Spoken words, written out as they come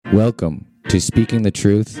Welcome to Speaking the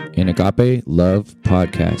Truth in Agape Love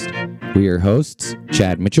Podcast. We are hosts,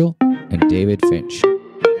 Chad Mitchell and David Finch.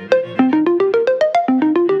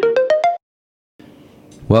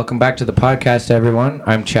 Welcome back to the podcast, everyone.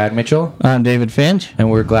 I'm Chad Mitchell. I'm David Finch.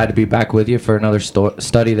 And we're glad to be back with you for another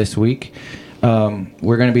study this week. We're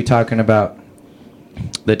going to be talking about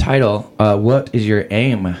the title, What is Your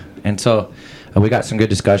Aim? And so we got some good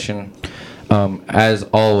discussion. As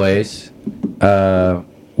always,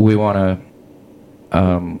 we want to,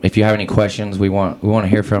 if you have any questions, we want to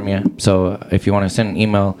hear from you. So if you want to send an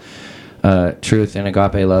email,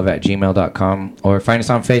 truthandagapelove@gmail.com, or find us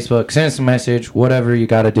on Facebook, send us a message, whatever you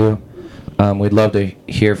got to do. We'd love to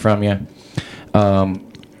hear from you.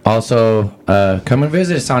 Also, come and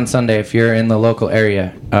visit us on Sunday if you're in the local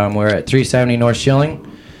area. We're at 370 North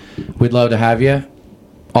Schilling. We'd love to have you.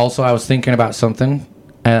 Also, I was thinking about something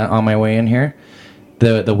on my way in here.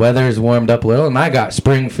 The weather has warmed up a little, and I got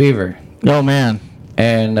spring fever. Oh, man.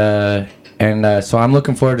 And so I'm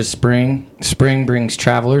looking forward to spring. Spring brings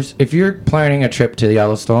travelers. If you're planning a trip to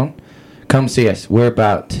Yellowstone, come see us. We're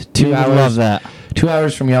about 2 hours. Love that. 2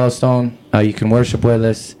 hours from Yellowstone. You can worship with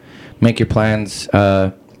us. Make your plans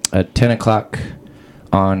at 10 o'clock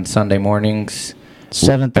on Sunday mornings.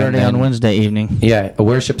 7:30 on Wednesday evening. Yeah,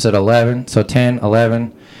 worship's at 11. So 10,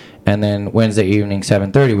 11. And then Wednesday evening,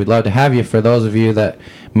 7:30. We'd love to have you. For those of you that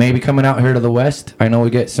may be coming out here to the West, I know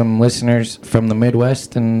we get some listeners from the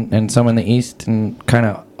Midwest and some in the East and kind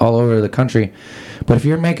of all over the country. But if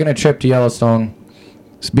you're making a trip to Yellowstone,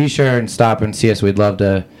 be sure and stop and see us. We'd love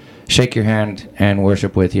to shake your hand and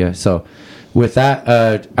worship with you. So with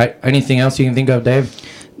that, anything else you can think of, Dave?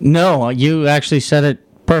 No, you actually said it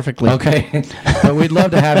perfectly. Okay. But we'd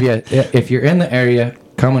love to have you. If you're in the area,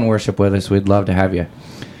 come and worship with us. We'd love to have you.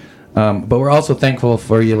 But we're also thankful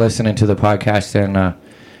for you listening to the podcast, and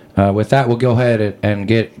with that, we'll go ahead and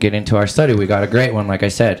get into our study. We got a great one, like I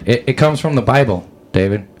said. It comes from the Bible,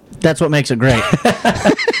 David. That's what makes it great.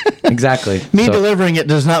 Exactly. Me delivering it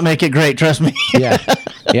does not make it great, trust me.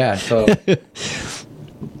 Yeah. So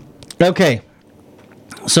okay.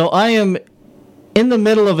 So I am in the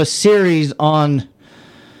middle of a series on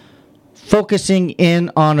focusing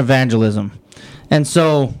in on evangelism. And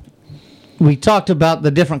so we talked about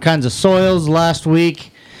the different kinds of soils last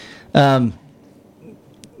week. The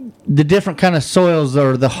different kind of soils,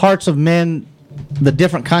 or the hearts of men, the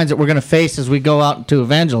different kinds that we're going to face as we go out to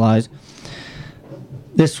evangelize.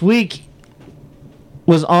 This week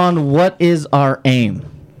was on what is our aim.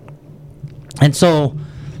 And so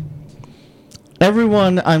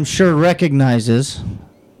everyone, I'm sure, recognizes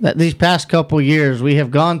that these past couple years we have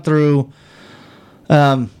gone through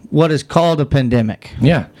what is called a pandemic.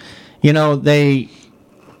 yeah. You know,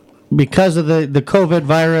 because of the COVID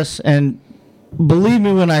virus, and believe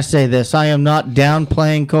me when I say this, I am not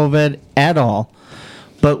downplaying COVID at all,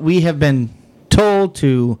 but we have been told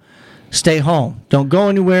to stay home. Don't go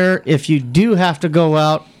anywhere. If you do have to go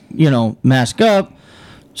out, mask up,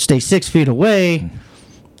 stay 6 feet away,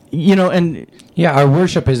 and... Yeah, our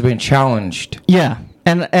worship has been challenged. Yeah,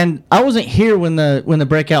 and I wasn't here when the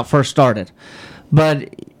breakout first started,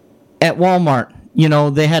 but at Walmart,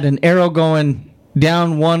 they had an arrow going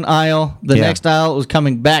down one aisle. The next aisle was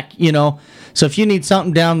coming back, So if you need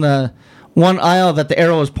something down the one aisle that the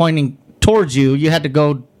arrow was pointing towards you, you had to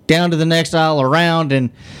go down to the next aisle around, and,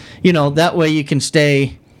 that way you can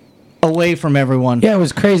stay away from everyone. Yeah, it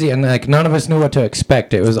was crazy, and none of us knew what to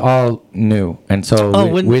expect. It was all new, and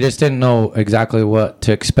so we just didn't know exactly what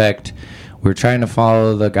to expect. We were trying to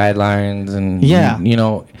follow the guidelines, and,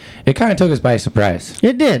 it kind of took us by surprise.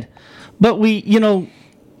 It did. But we,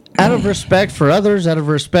 out of respect for others, out of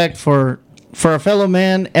respect for our fellow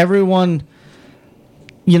man, everyone,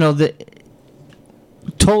 that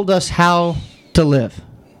told us how to live.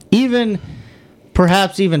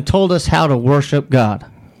 Perhaps even told us how to worship God,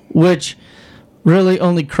 which really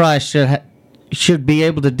only Christ should be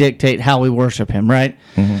able to dictate how we worship Him, right?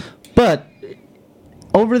 Mm-hmm. But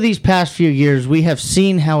over these past few years, we have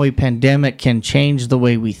seen how a pandemic can change the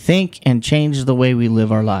way we think and change the way we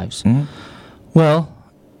live our lives. Mm-hmm. Well,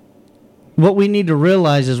 what we need to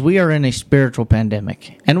realize is we are in a spiritual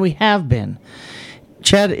pandemic, and we have been.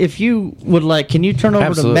 Chad, if you would like, can you turn over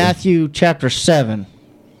Absolutely. to Matthew chapter 7,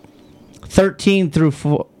 13 through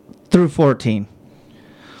 14.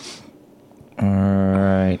 All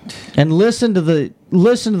right. And listen to the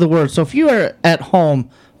words. So if you are at home,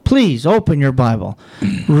 please open your Bible,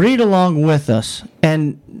 read along with us,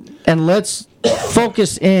 and let's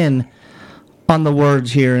focus in on the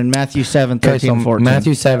words here in Matthew 7, 13, 14.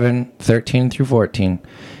 Matthew 7, 13 through 14.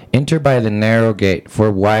 Enter by the narrow gate,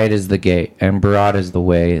 for wide is the gate, and broad is the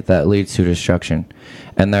way that leads to destruction,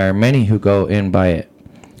 and there are many who go in by it.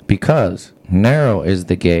 Because narrow is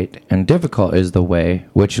the gate, and difficult is the way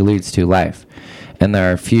which leads to life, and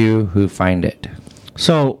there are few who find it.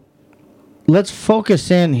 So let's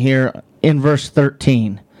focus in here in verse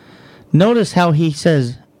 13. Notice how he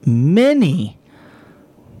says, many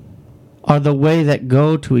are the way that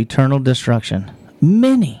go to eternal destruction.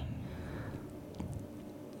 Many.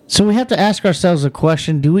 So we have to ask ourselves a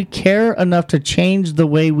question: do we care enough to change the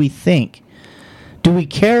way we think? Do we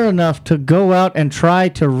care enough to go out and try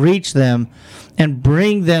to reach them and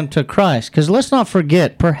bring them to Christ? Because let's not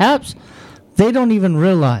forget, perhaps they don't even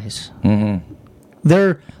realize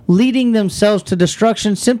they're leading themselves to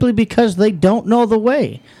destruction simply because they don't know the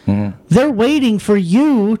way. They're waiting for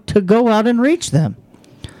you to go out and reach them.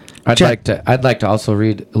 I'd like to also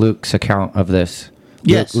read Luke's account of this.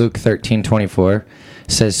 Yes. Luke 13:24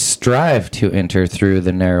 says, "Strive to enter through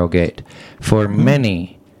the narrow gate, for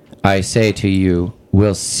many, I say to you,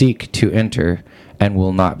 will seek to enter and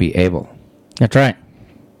will not be able." That's right.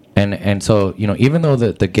 And so, even though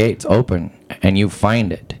the gate's open and you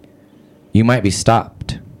find it, you might be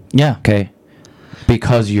stopped. Yeah. Okay?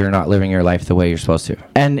 Because you're not living your life the way you're supposed to.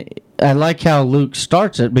 And I like how Luke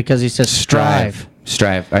starts it because he says strive.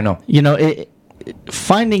 Strive. I know.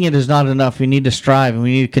 Finding it is not enough. We need to strive, and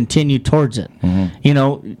we need to continue towards it.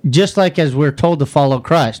 Just like as we're told to follow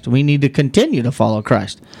Christ, we need to continue to follow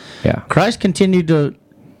Christ. Yeah. Christ continued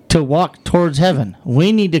to walk towards heaven.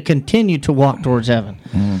 We need to continue to walk towards heaven.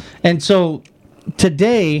 And so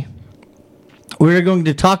today, we're going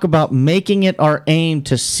to talk about making it our aim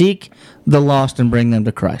to seek the lost and bring them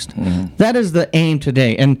to Christ. That is the aim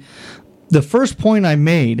today. And the first point I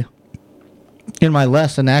made in my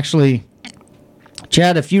lesson, actually,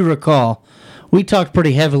 Chad, if you recall, we talked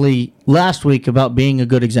pretty heavily last week about being a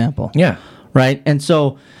good example. Yeah. Right? And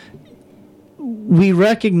so we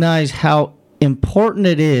recognize how important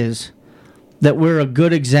it is that we're a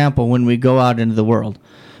good example when we go out into the world.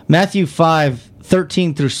 Matthew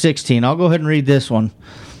 5:13 through 16. I'll go ahead and read this one.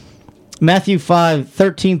 Matthew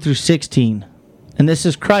 5:13 through 16. And this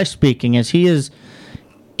is Christ speaking as he is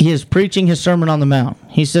preaching his Sermon on the Mount.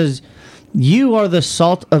 He says, "You are the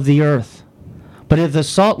salt of the earth. But if the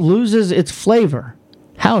salt loses its flavor,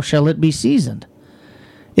 how shall it be seasoned?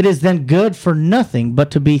 It is then good for nothing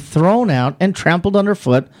but to be thrown out and trampled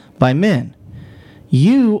underfoot by men.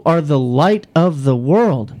 You are the light of the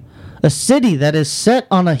world. A city that is set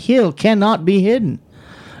on a hill cannot be hidden.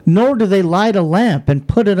 Nor do they light a lamp and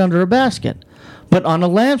put it under a basket, but on a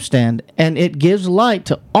lampstand, and it gives light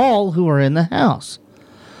to all who are in the house.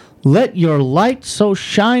 Let your light so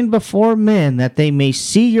shine before men that they may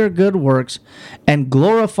see your good works and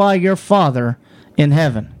glorify your Father in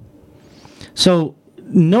heaven." So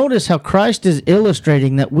notice how Christ is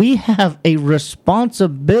illustrating that we have a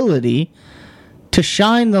responsibility to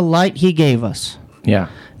shine the light he gave us. Yeah.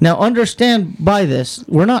 Now understand by this,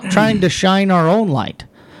 we're not trying to shine our own light.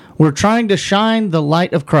 We're trying to shine the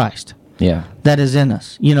light of Christ. Yeah. That is in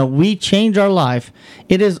us. We change our life.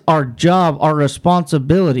 It is our job, our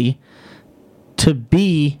responsibility to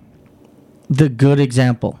be the good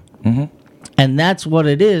example. And that's what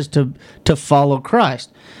it is to follow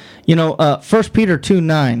Christ. 1 Peter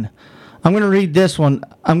 2:9. I'm going to read this one.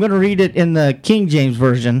 I'm going to read it in the King James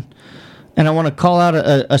Version, and I want to call out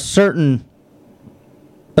a certain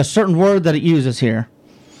word that it uses here.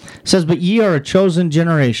 It says, "But ye are a chosen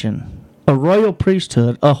generation, a royal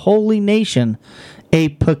priesthood, a holy nation, a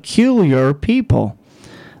peculiar people,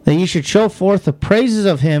 that ye should show forth the praises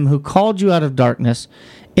of him who called you out of darkness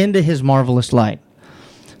into his marvelous light."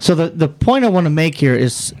 So the point I want to make here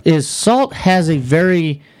is salt has a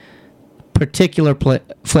very particular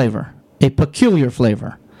flavor, a peculiar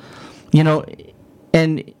flavor.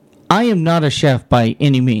 And I am not a chef by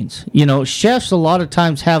any means. Chefs a lot of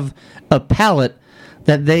times have a palate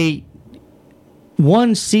that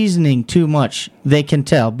one seasoning too much, they can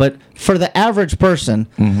tell. But for the average person,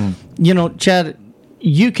 Chad,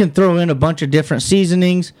 you can throw in a bunch of different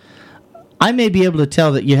seasonings. I may be able to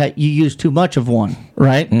tell that you use too much of one,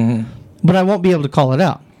 right? But I won't be able to call it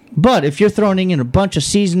out. But if you're throwing in a bunch of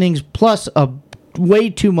seasonings plus a way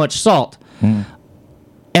too much salt,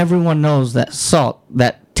 everyone knows that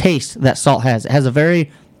that taste that salt has. It has a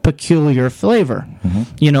very peculiar flavor,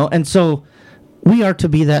 and so we are to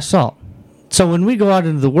be that salt. So when we go out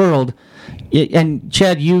into the world, and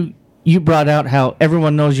Chad, you brought out how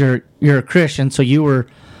everyone knows you're a Christian, so you were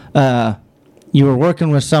working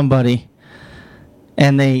with somebody,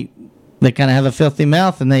 and they kind of have a filthy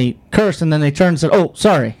mouth and they curse, and then they turn and said, "Oh,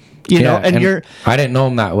 sorry," and I didn't know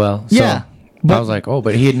him that well, so yeah. I was like, "Oh,"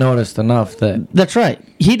 but he had noticed enough that. That's right.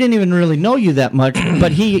 He didn't even really know you that much,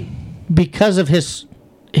 but because of his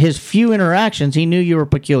his few interactions, he knew you were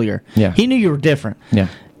peculiar. Yeah. He knew you were different. Yeah.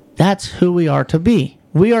 That's who we are to be.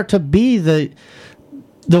 We are to be the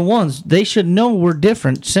ones. They should know we're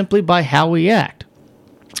different simply by how we act.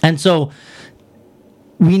 And so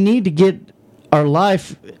we need to get our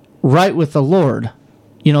life right with the Lord.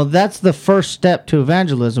 You know, that's the first step to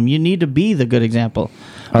evangelism. You need to be the good example.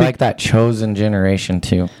 I like that chosen generation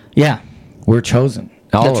too. Yeah. We're chosen.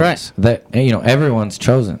 All That's of right. us. That, you know, everyone's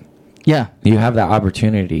chosen. Yeah. You have that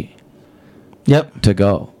opportunity Yep. to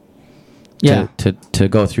go. Yeah. To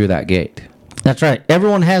go through that gate. That's right.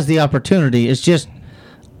 Everyone has the opportunity. It's just,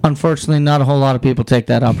 unfortunately, not a whole lot of people take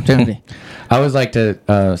that opportunity. I always like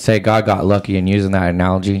to say God got lucky in using that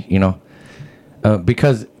analogy, you know,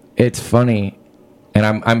 because it's funny, and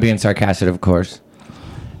I'm being sarcastic, of course.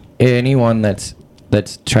 Anyone that's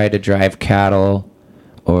tried to drive cattle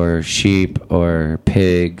or sheep or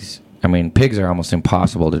pigs, I mean, pigs are almost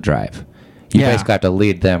impossible to drive. You Yeah. basically have to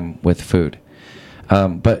lead them with food.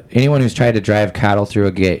 But anyone who's tried to drive cattle through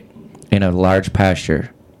a gate in a large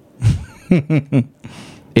pasture, it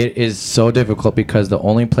is so difficult because the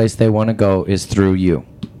only place they want to go is through you.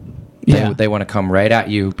 Yeah. They want to come right at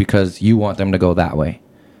you because you want them to go that way,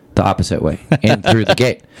 the opposite way, and through the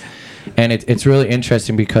gate. And it's really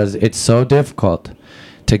interesting because it's so difficult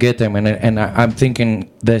to get them. And I'm thinking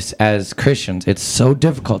this as Christians. It's so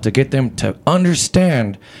difficult to get them to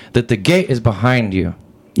understand that the gate is behind you.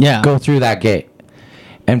 Yeah. Go through that gate.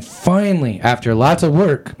 And finally, after lots of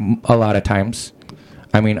work, a lot of times,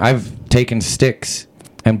 I mean, I've taken sticks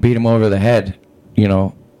and beat them over the head, you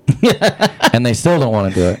know, and they still don't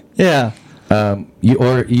want to do it. Yeah.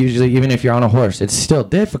 Or usually, even if you're on a horse, it's still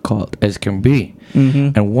difficult as can be.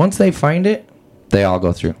 Mm-hmm. And once they find it, they all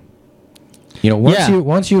go through. You know,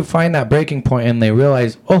 once you find that breaking point and they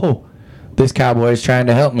realize, oh, this cowboy is trying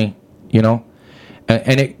to help me, you know,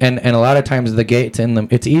 and a lot of times the gates in them,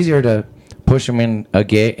 it's easier to push them in a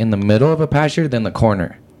gate in the middle of a pasture than the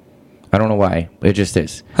corner. I don't know why, it just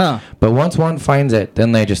is. Huh. But once one finds it,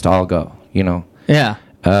 then they just all go, you know. Yeah.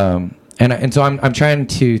 And so I'm trying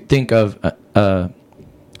to think of the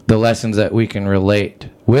lessons that we can relate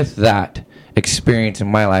with that experience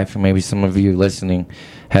in my life, and maybe some of you listening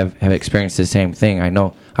have experienced the same thing.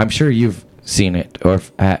 I'm sure you've seen it or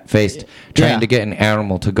faced trying to get an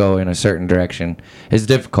animal to go in a certain direction is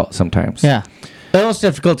difficult sometimes. Yeah. It was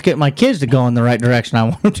difficult to get my kids to go in the right direction I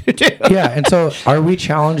want them to do. Yeah, and so are we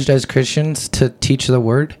challenged as Christians to teach the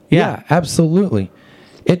word? Yeah. Absolutely.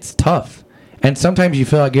 It's tough. And sometimes you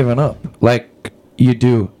feel like giving up, like you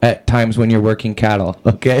do at times when you're working cattle,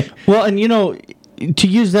 okay? Well, and you know, to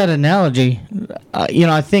use that analogy, you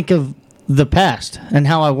know, I think of the past and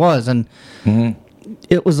how I was, and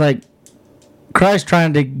it was like Christ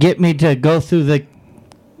trying to get me to go through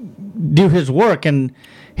do his work, and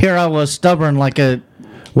here I was stubborn like a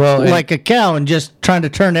cow and just trying to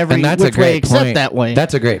turn every which way except that way.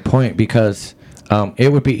 That's a great point because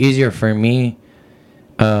it would be easier for me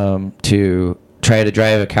to try to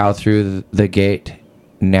drive a cow through the gate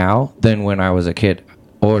now than when I was a kid,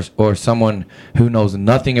 or someone who knows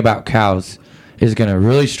nothing about cows is going to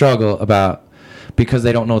really struggle because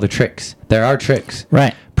they don't know the tricks. There are tricks,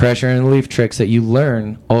 right? Pressure and leaf tricks that you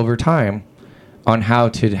learn over time on how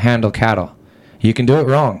to handle cattle. You can do it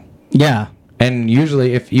wrong. Yeah. And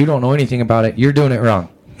usually if you don't know anything about it, you're doing it wrong.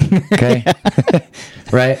 Okay?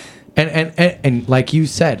 Right? And like you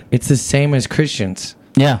said, it's the same as Christians.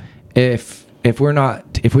 Yeah. If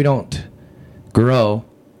we don't grow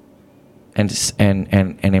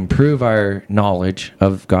and improve our knowledge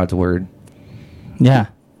of God's word. Yeah.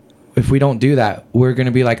 If we don't do that, we're going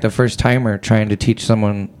to be like the first timer trying to teach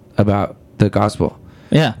someone about the gospel.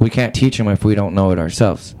 Yeah. We can't teach them if we don't know it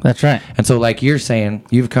ourselves. That's right. And so like you're saying,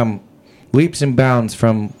 you've come leaps and bounds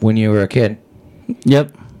from when you were a kid.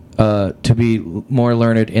 Yep. To be more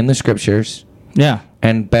learned in the scriptures. Yeah.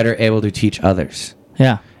 And better able to teach others.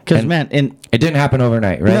 Yeah. Because, man, it didn't happen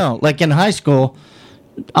overnight, right? No, like in high school,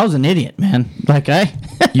 I was an idiot, man. Like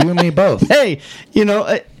you and me both. Hey, you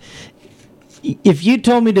know, if you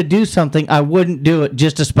told me to do something, I wouldn't do it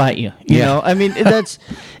just to spite you. You know, I mean, that's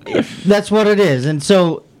what it is. And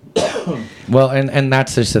so, well, and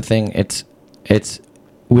that's just the thing. It's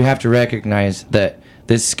we have to recognize that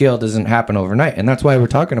this skill doesn't happen overnight, and that's why we're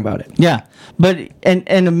talking about it. Yeah, but and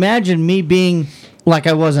imagine me being like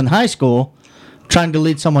I was in high school, trying to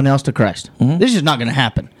lead someone else to Christ. Mm-hmm. This is not going to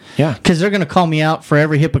happen. Yeah, because they're going to call me out for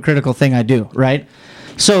every hypocritical thing I do. Right.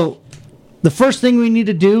 So the first thing we need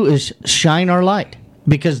to do is shine our light,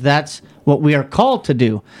 because that's what we are called to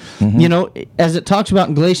do. Mm-hmm. You know, as it talks about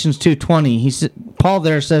in Galatians 2:20, Paul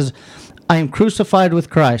there says, I am crucified with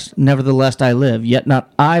Christ, nevertheless I live. Yet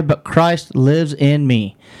not I, but Christ lives in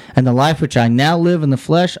me. And the life which I now live in the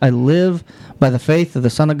flesh, I live by the faith of the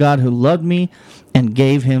Son of God who loved me and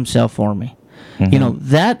gave himself for me. You know,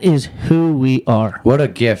 that is who we are. What a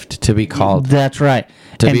gift to be called. That's right.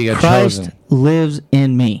 To and be a Christ chosen. lives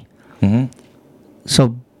in me.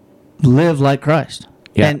 So live like Christ.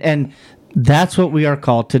 Yeah. And that's what we are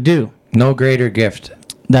called to do. No greater gift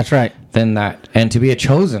That's right. than that. And to be a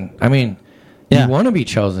chosen. I mean, Yeah. you want to be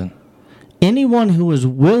chosen. Anyone who is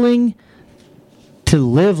willing to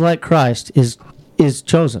live like Christ is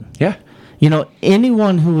chosen. Yeah. You know,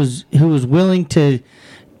 anyone who is willing to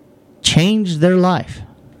change their life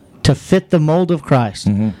to fit the mold of Christ,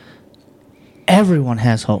 everyone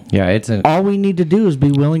has hope. Yeah, it's an All we need to do is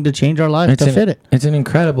be willing to change our life to fit it. It's an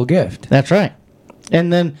incredible gift. That's right.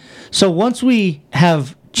 And then, so once we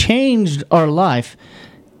have changed our life,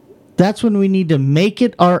 that's when we need to make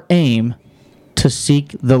it our aim to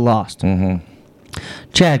seek the lost.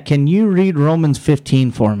 Chad, can you read Romans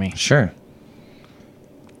 15 for me? Sure.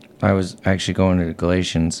 I was actually going to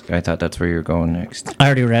Galatians. I thought that's where you were going next. I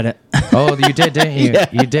already read it. Oh, you did, didn't you? Yeah.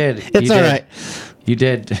 You did. It's you all did. right. You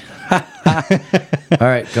did. All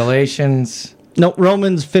right, Galatians. No,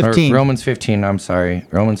 Romans 15. Romans 15. I'm sorry.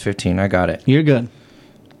 Romans 15. I got it. You're good.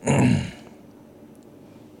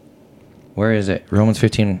 Where is it? Romans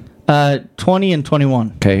 15. 20 and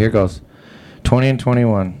 21. Okay, here goes. 20 and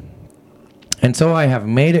 21. And so I have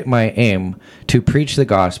made it my aim to preach the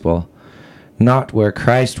gospel, not where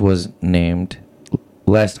Christ was named,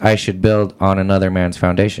 lest I should build on another man's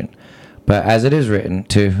foundation. But as it is written,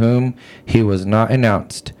 to whom he was not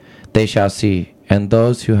announced, they shall see, and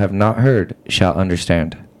those who have not heard shall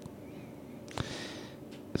understand.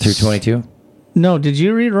 Through 22? No, did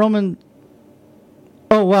you read Roman?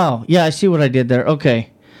 Oh, wow. Yeah, I see what I did there.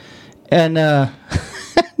 Okay. And,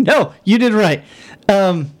 no, you did right.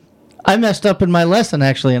 I messed up in my lesson,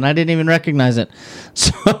 actually, and I didn't even recognize it.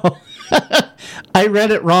 So, I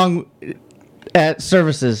read it wrong at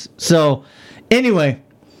services. So, anyway,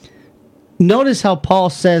 notice how Paul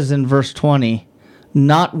says in verse 20,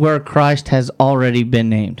 not where Christ has already been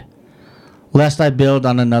named, lest I build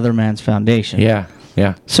on another man's foundation. Yeah,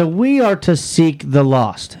 yeah. So we are to seek the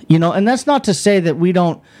lost, you know, and that's not to say that we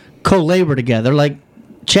don't co-labor together. Like,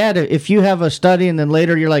 Chad, if you have a study and then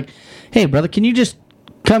later you're like, hey, brother, can you just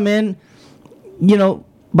come in? You know,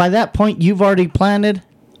 by that point, you've already planted.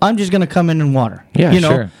 I'm just going to come in and water. Yeah, you know,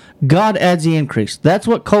 sure. God adds the increase. That's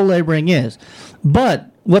what co-laboring is.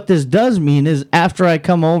 But what this does mean is after I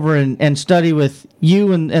come over and study with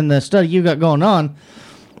you and the study you got going on,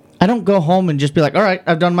 I don't go home and just be like, all right,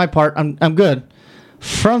 I've done my part. I'm good.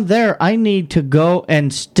 From there, I need to go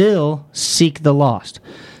and still seek the lost.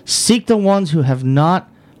 Seek the ones who have not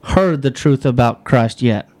heard the truth about Christ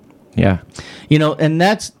yet. Yeah. You know, and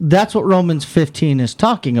that's what Romans 15 is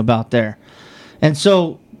talking about there. And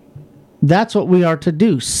so that's what we are to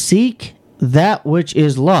do. Seek that which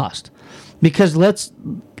is lost. Because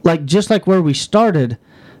just like where we started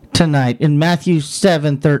tonight in Matthew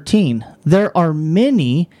 7:13, there are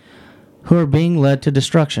many who are being led to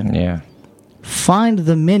destruction. Yeah. Find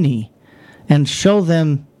the many and show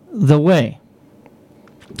them the way.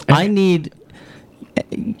 I need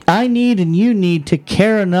and you need to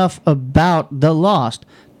care enough about the lost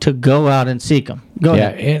to go out and seek them. Go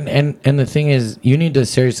ahead. And the thing is, you need to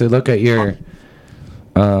seriously look at your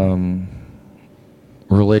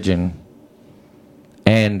religion,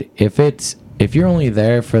 and if you're only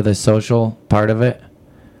there for the social part of it,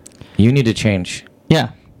 you need to change Yeah.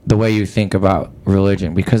 the way you think about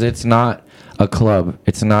religion, because it's not a club.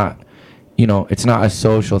 It's not, it's not a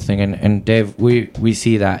social thing. And Dave, we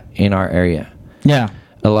see that in our area. Yeah.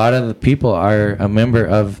 A lot of the people are a member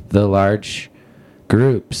of the large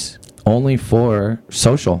groups only for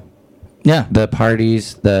social. Yeah. The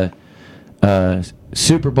parties, the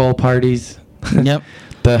Super Bowl parties, Yep.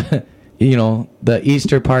 the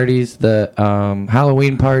Easter parties, the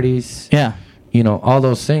Halloween parties. Yeah. All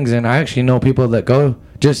those things. And I actually know people that go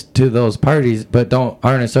just to those parties, but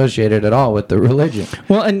aren't associated at all with the religion.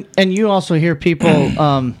 Well, and you also hear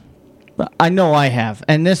people. I know I have,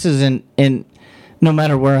 and this is in no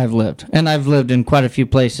matter where I've lived, and I've lived in quite a few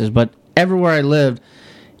places, but everywhere I lived,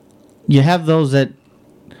 you have those that.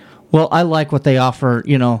 Well, I like what they offer.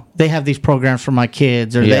 They have these programs for my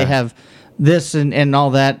kids, or they have this and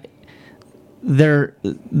all that. They're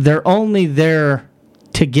only there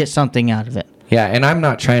to get something out of it. Yeah, and I'm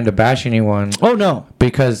not trying to bash anyone. Oh, no.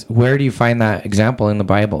 Because where do you find that example in the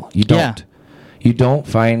Bible? You don't. Yeah. You don't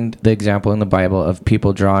find the example in the Bible of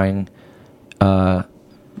people drawing,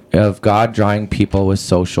 of God drawing people with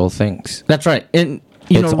social things. That's right. And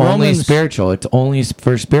It's only spiritual. It's only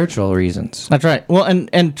for spiritual reasons. That's right. Well,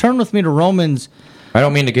 and turn with me to Romans. I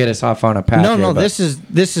don't mean to get us off on a path. No, this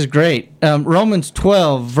is great. Romans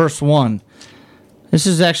 12, verse 1. This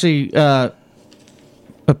is actually a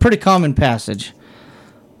pretty common passage.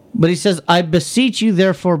 But he says, I beseech you,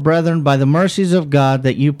 therefore, brethren, by the mercies of God,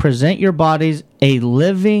 that you present your bodies a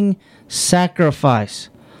living sacrifice,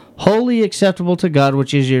 wholly acceptable to God,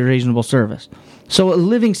 which is your reasonable service. So a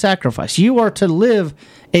living sacrifice. You are to live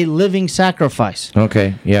a living sacrifice.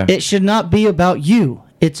 Okay, yeah. It should not be about you.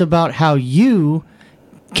 It's about how you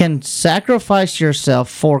can sacrifice yourself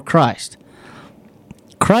for Christ.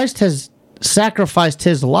 Christ has sacrificed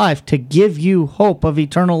his life to give you hope of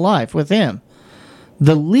eternal life with him.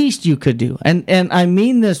 The least you could do, and I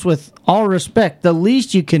mean this with all respect, the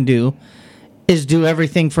least you can do is do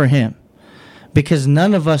everything for him. Because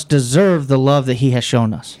none of us deserve the love that he has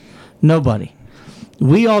shown us. Nobody.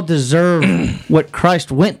 We all deserve what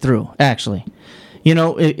Christ went through, actually. You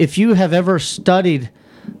know, if you have ever studied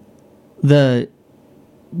the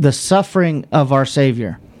suffering of our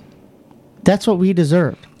Savior, that's what we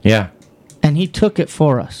deserved. Yeah. And he took it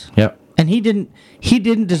for us. Yep. And he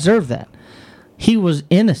didn't deserve that. He was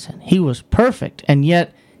innocent. He was perfect. And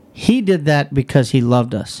yet he did that because he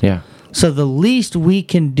loved us. Yeah. So the least we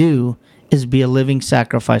can do is be a living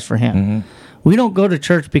sacrifice for him. Mm-hmm. We don't go to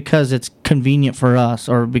church because it's convenient for us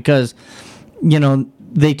or because, you know,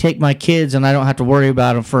 they take my kids and I don't have to worry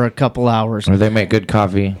about them for a couple hours. Or they make good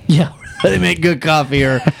coffee. Yeah. They make good coffee,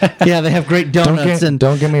 or yeah, they have great donuts.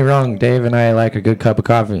 Don't get me wrong, Dave and I like a good cup of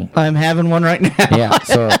coffee. I'm having one right now. Yeah,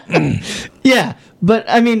 so yeah, but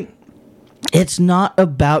I mean, it's not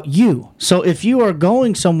about you. So if you are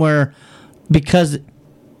going somewhere because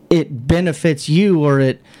it benefits you or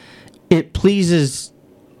it pleases,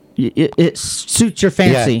 it suits your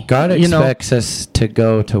fancy. Yeah, God expects us to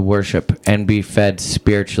go to worship and be fed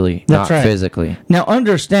spiritually, not right. physically. Now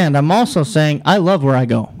understand, I'm also saying I love where I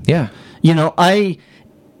go. Yeah. You know,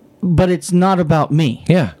 but it's not about me.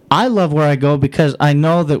 Yeah. I love where I go because I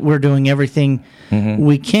know that we're doing everything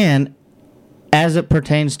we can as it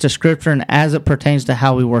pertains to Scripture and as it pertains to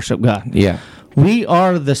how we worship God. Yeah. We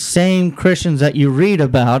are the same Christians that you read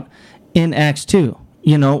about in Acts 2.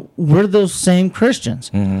 You know, we're those same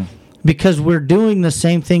Christians because we're doing the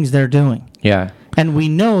same things they're doing. Yeah. And we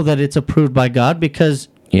know that it's approved by God because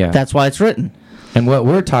that's why it's written. And what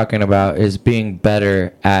we're talking about is being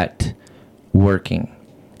better at working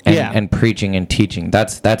and preaching and teaching.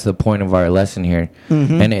 That's the point of our lesson here.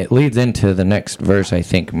 And it leads into the next verse, I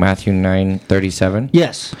think, Matthew 9:37.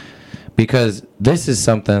 Yes. Because this is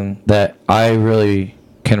something that I really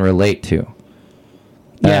can relate to.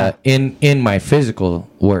 In my physical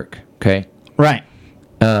work, okay? Right.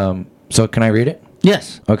 So can I read it?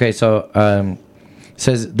 Yes. Okay, so it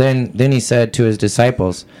says, then he said to his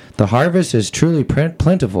disciples, the harvest is truly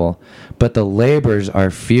plentiful, but the laborers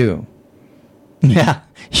are few. Yeah,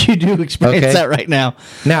 you do experience that right now.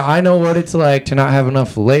 Now, I know what it's like to not have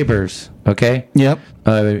enough laborers, okay? Yep.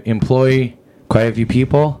 Employ quite a few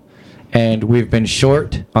people, and we've been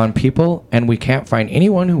short on people, and we can't find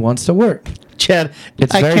anyone who wants to work. Chad,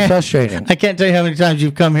 it's very frustrating. I can't tell you how many times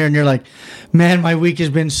you've come here and you're like, man, my week has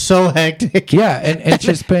been so hectic. Yeah, and it's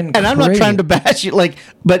just been and I'm not trying to bash you,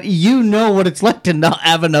 but you know what it's like to not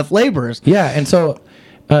have enough laborers. Yeah, and so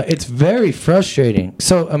it's very frustrating.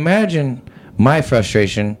 So imagine my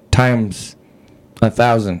frustration times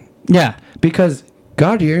 1,000. Yeah. Because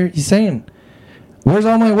God here, he's saying, where's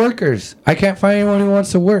all my workers? I can't find anyone who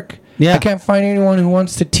wants to work. Yeah. I can't find anyone who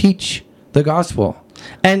wants to teach the gospel.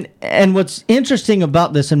 And what's interesting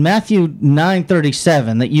about this, in Matthew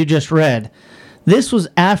 9:37 that you just read, this was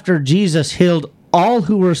after Jesus healed all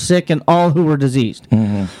who were sick and all who were diseased.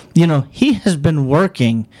 You know, he has been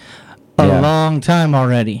working a long time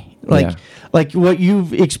already. Like what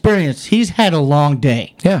you've experienced, he's had a long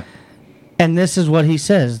day. Yeah. And this is what he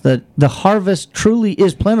says, that the harvest truly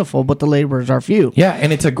is plentiful, but the laborers are few. Yeah,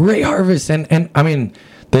 and it's a great harvest. And I mean,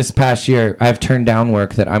 this past year, I've turned down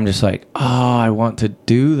work that I'm just like, oh, I want to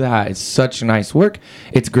do that. It's such nice work.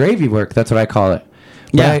 It's gravy work. That's what I call it.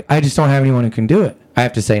 But I just don't have anyone who can do it. I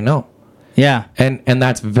have to say no. Yeah. And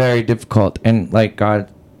that's very difficult. And like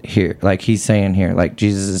God here, like he's saying here, like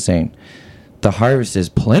Jesus is saying, the harvest is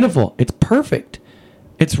plentiful. It's perfect.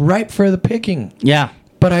 It's ripe for the picking. Yeah.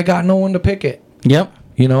 But I got no one to pick it. Yep.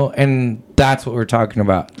 You know, and that's what we're talking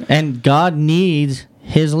about. And God needs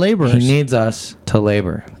his laborers. He needs us to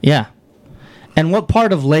labor. Yeah. And what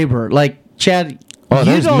part of labor? Like, Chad,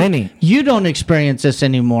 there's many. You don't experience this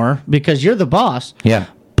anymore because you're the boss. Yeah.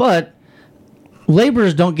 But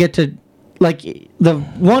laborers don't get to, like, the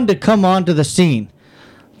one to come onto the scene.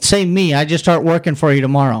 say me, I just start working for you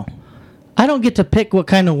tomorrow. I don't get to pick what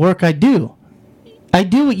kind of work I do. I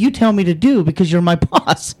do what you tell me to do because you're my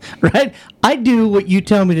boss, right? I do what you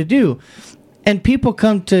tell me to do. And people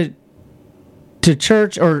come to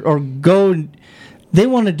church or go, they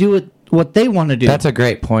want to do what they want to do. That's a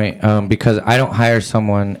great point, because I don't hire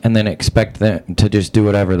someone and then expect them to just do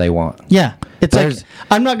whatever they want. Yeah. It's like,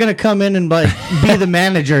 I'm not going to come in and be the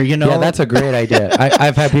manager, you know? Yeah, that's a great idea.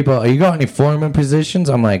 I've had people, you got any foreman positions?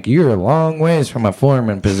 I'm like, you're a long ways from a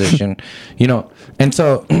foreman position, you know? And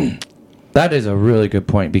so that is a really good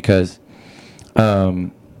point, because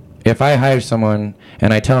if I hire someone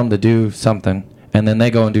and I tell them to do something and then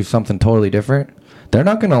they go and do something totally different, they're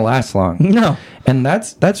not going to last long. No. And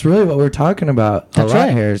that's really what we're talking about a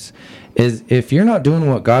lot here is if you're not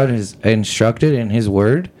doing what God has instructed in his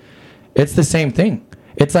word, it's the same thing.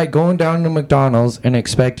 It's like going down to McDonald's and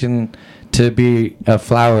expecting to be a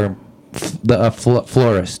florist.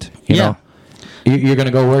 You know, you're going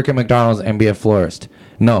to go work at McDonald's and be a florist.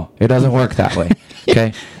 No, it doesn't work that way.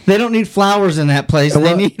 Okay, they don't need flowers in that place. Well,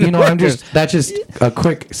 they need, that's just a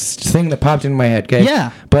quick thing that popped in my head. Okay,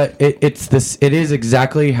 yeah, but it is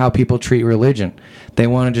exactly how people treat religion. They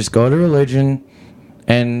want to just go to religion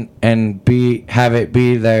and have it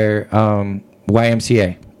be their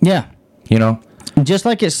YMCA. Yeah. You know? Just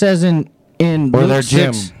like it says in or Luke their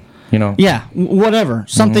 6, gym, you know? Yeah, whatever.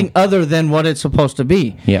 Something other than what it's supposed to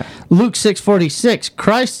be. Yeah. Luke 6:46,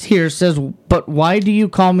 Christ here says, "But why do you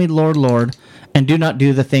call me Lord, Lord, and do not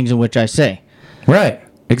do the things in which I say?" Right.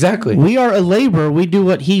 Exactly. We are a laborer. We do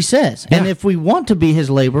what he says. Yeah. And if we want to be his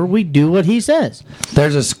laborer, we do what he says.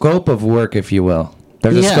 There's a scope of work, if you will.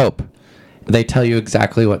 There's a scope. They tell you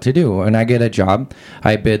exactly what to do. When I get a job,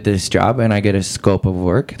 I bid this job, and I get a scope of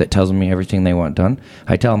work that tells me everything they want done.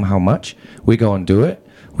 I tell them how much. We go and do it.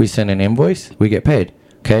 We send an invoice. We get paid.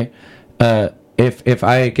 Okay? If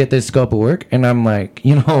I get this scope of work, and I'm like,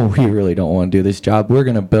 we really don't want to do this job. We're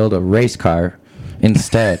going to build a race car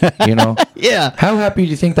instead, Yeah. How happy do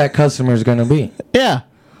you think that customer is going to be? Yeah.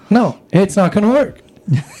 No, it's not going to work.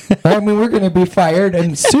 I mean, we're going to be fired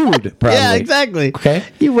and sued, probably. Yeah, exactly. Okay,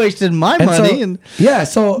 you wasted my money,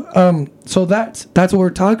 so that's what we're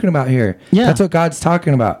talking about here. Yeah, that's what God's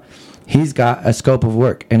talking about. He's got a scope of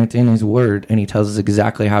work, and it's in His Word, and He tells us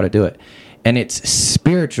exactly how to do it, and it's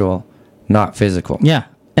spiritual, not physical. Yeah,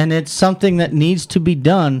 and it's something that needs to be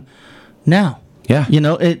done now. Yeah,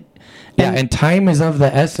 it. And time is of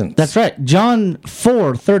the essence. That's right. John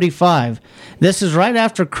 4:35. This is right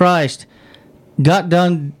after Christ got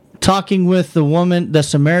done talking with the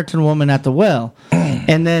Samaritan woman at the well,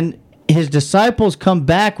 and then his disciples come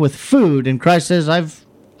back with food, and Christ says, "I've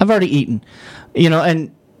already eaten,"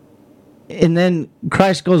 and then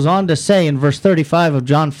Christ goes on to say in verse 35 of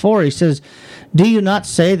John 4, he says, "Do you not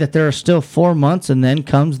say that there are still 4 months, and then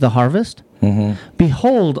comes the harvest? Mm-hmm.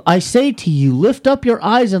 Behold, I say to you, lift up your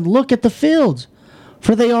eyes and look at the fields,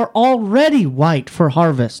 for they are already white for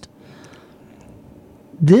harvest."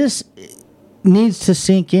 This needs to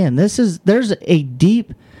sink in. There's a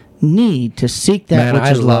deep need to seek that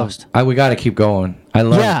which is lost. We got to keep going. I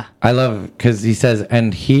love because he says,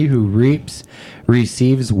 "And he who reaps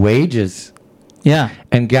receives wages,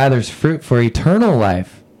 and gathers fruit for eternal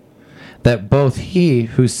life, that both he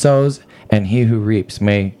who sows and he who reaps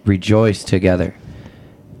may rejoice together."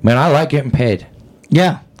 Man, I like getting paid.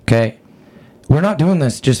 Yeah. Okay. We're not doing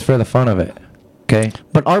this just for the fun of it. Okay.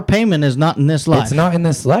 But our payment is not in this life. It's not in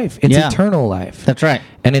this life. It's eternal life. That's right.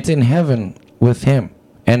 And it's in heaven with Him.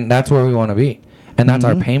 And that's where we want to be. And that's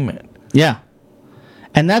our payment. Yeah.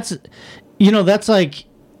 And that's like,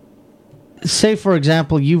 say, for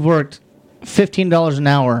example, you've worked $15 an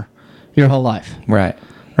hour your whole life. Right.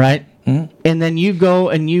 Right? Mm-hmm. And then you go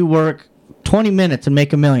and you work 20 minutes and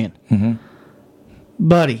make $1 million. Mm-hmm.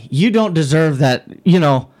 Buddy, you don't deserve that.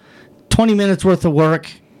 20 minutes worth of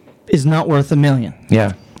work is not worth $1 million.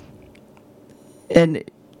 Yeah. And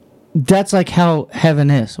that's like how heaven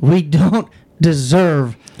is. We don't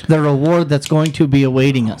deserve the reward that's going to be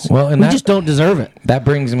awaiting us. Well, and we just don't deserve it. That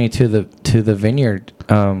brings me to the vineyard,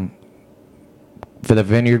 for the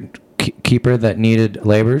vineyard keeper that needed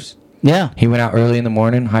laborers. Yeah. He went out early in the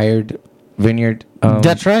morning, hired vineyard.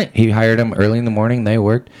 That's right. He hired them early in the morning. They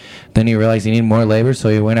worked. Then he realized he needed more labor, so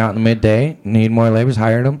he went out in the midday, needed more laborers,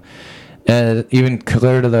 hired them. Even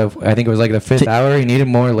clear to I think it was like the 5th hour, he needed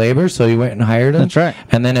more labor, so he went and hired them. That's right.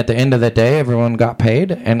 And then at the end of the day, everyone got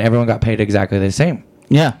paid, and everyone got paid exactly the same.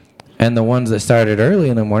 Yeah. And the ones that started early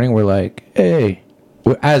in the morning were like, "Hey,"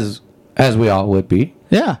 as we all would be.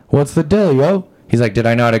 Yeah. "What's the deal, yo?" He's like, "Did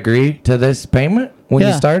I not agree to this payment when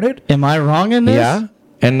you started? Am I wrong in this?" Yeah.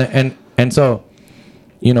 And so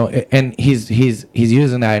you know, and he's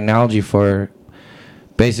using that analogy for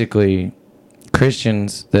basically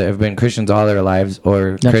Christians that have been Christians all their lives,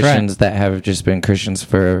 or That's Christians right. that have just been Christians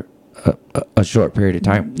for a short period of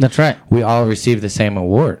time. That's right. We all receive the same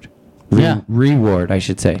award. Reward, I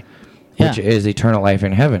should say, which Yeah. is eternal life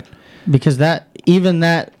in heaven. Because that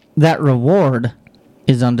reward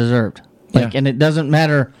is undeserved. Like, Yeah. and it doesn't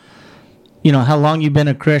matter, how long you've been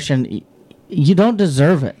a Christian. You don't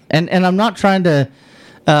deserve it. And I'm not trying to.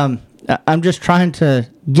 I'm just trying to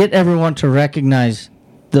get everyone to recognize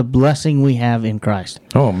the blessing we have in Christ.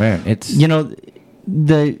 Oh man, it's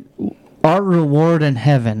Our reward in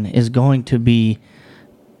heaven is going to be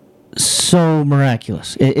so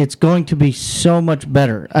miraculous. It's going to be so much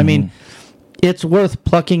better. I mean, it's worth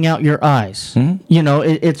plucking out your eyes.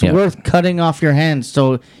 It's worth cutting off your hands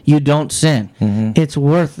so you don't sin. It's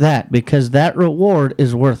worth that, because that reward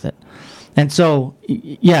is worth it. And so,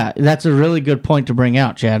 yeah, that's a really good point to bring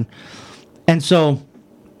out, Chad. And so,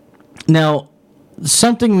 now,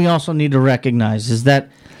 something we also need to recognize is that,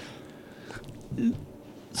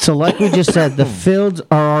 so like we just said, the fields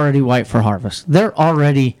are already white for harvest. They're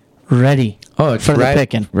already ready it's for ripe, the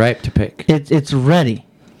picking. ripe to pick. It's ready.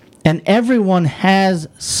 And everyone has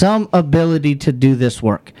some ability to do this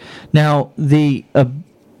work. Now, the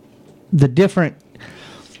different...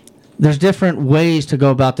 There's different ways to go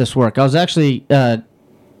about this work. I was actually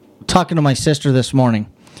talking to my sister this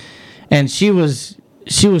morning, and she was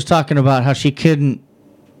talking about how she couldn't,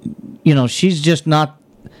 she's just not,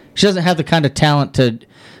 she doesn't have the kind of talent to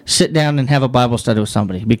sit down and have a Bible study with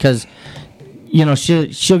somebody, because,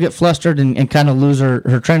 she'll get flustered and kind of lose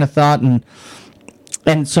her train of thought,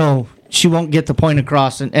 and so she won't get the point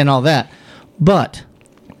across and all that. But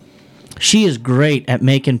she is great at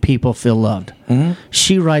making people feel loved.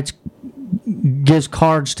 She gives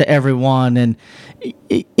cards to everyone, and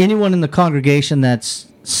anyone in the congregation that's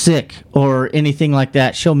sick or anything like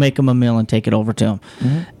that, she'll make them a meal and take it over to them.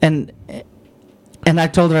 And I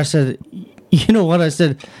told her, I said, you know what? I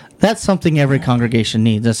said, that's something every congregation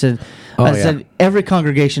needs. I said, every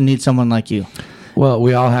congregation needs someone like you. Well,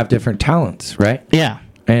 we all have different talents, right? Yeah.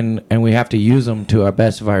 And we have to use them to our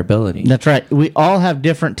best of our ability. That's right. We all have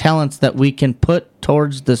different talents that we can put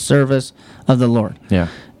towards the service of the Lord. Yeah.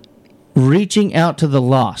 Reaching out to the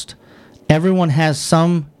lost. Everyone has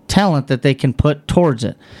some talent that they can put towards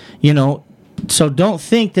it. So don't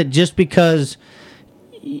think that just because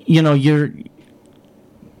you're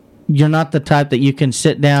not the type that you can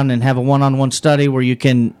sit down and have a one-on-one study where you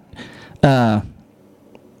can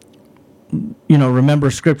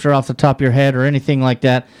remember scripture off the top of your head or anything like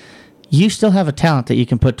that. You still have a talent that you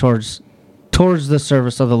can put towards the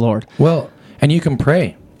service of the Lord. Well, and you can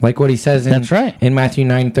pray, like what he says in, That's right. in Matthew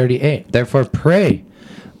 9:38. Therefore pray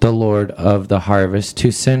the Lord of the harvest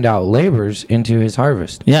to send out laborers into his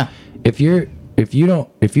harvest. Yeah. If you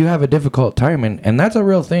have a difficult time, and that's a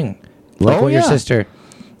real thing, like what your sister,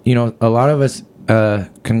 a lot of us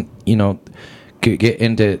can get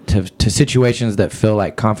into situations that feel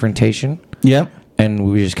like confrontation. Yep. And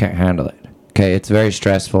we just can't handle it. Okay, it's very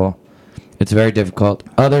stressful. It's very difficult.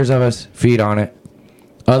 Others of us feed on it.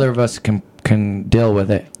 Other of us can deal with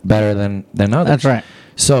it better than others. That's right.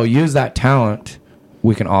 So use that talent.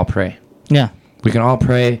 We can all pray. Yeah. We can all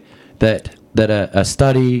pray that a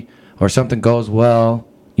study or something goes well.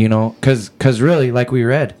 Because really, like we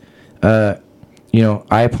read, I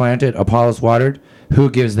planted, Apollos watered. Who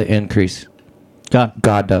gives the increase? God.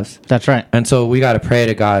 God does. That's right. And so we got to pray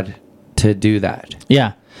to God to do that.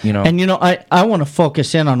 Yeah. And I want to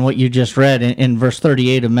focus in on what you just read in verse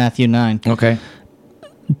 38 of Matthew 9. Okay.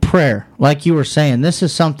 Prayer, like you were saying, this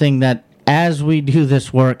is something that as we do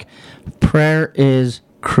this work, prayer is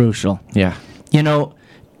crucial. Yeah.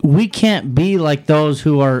 We can't be like those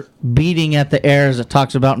who are beating at the air, as it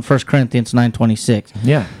talks about in 1 Corinthians 9:26.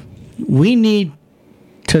 Yeah. We need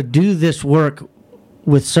to do this work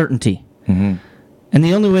with certainty. Mm-hmm. And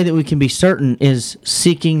the only way that we can be certain is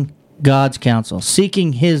seeking God's counsel,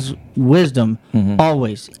 seeking his wisdom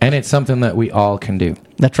always. And it's something that we all can do.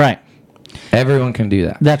 That's right. Everyone can do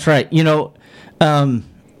that. That's right.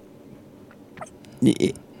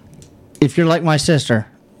 If you're like my sister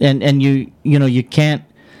and you can't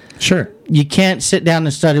sit down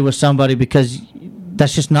and study with somebody because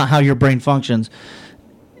that's just not how your brain functions.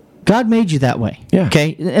 God made you that way. Yeah.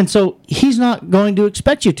 Okay? And so he's not going to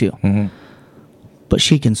expect you to. Mm-hmm. But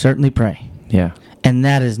she can certainly pray. Yeah. And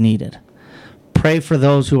that is needed. Pray for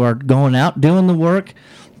those who are going out doing the work,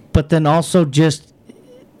 but then also just,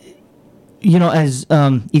 as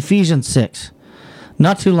Ephesians 6.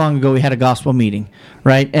 Not too long ago, we had a gospel meeting,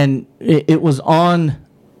 right? And it was on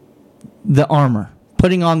the armor.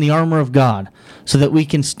 putting on the armor of God so that we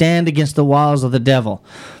can stand against the wiles of the devil.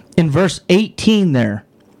 In verse 18 there,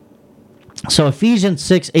 so Ephesians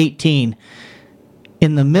 6:18,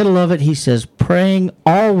 in the middle of it he says, praying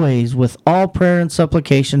always with all prayer and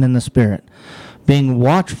supplication in the Spirit, being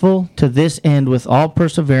watchful to this end with all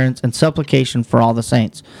perseverance and supplication for all the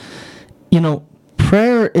saints. You know,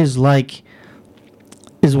 prayer is what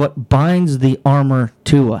binds the armor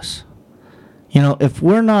to us. You know, if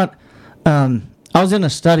we're not, I was in a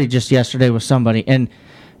study just yesterday with somebody, and,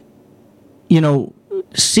 you know,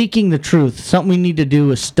 seeking the truth, something we need to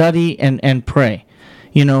do is study and pray.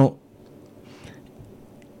 You know,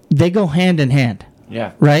 they go hand in hand.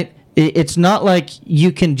 Yeah. Right? It's not like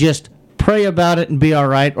you can just pray about it and be all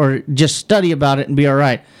right, or just study about it and be all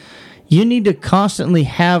right. You need to constantly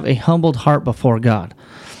have a humbled heart before God.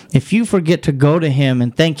 If you forget to go to Him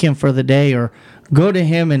and thank Him for the day, or go to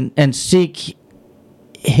Him and seek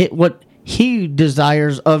what He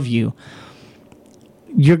desires of you,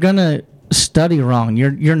 you're going to study wrong.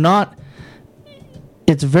 You're not...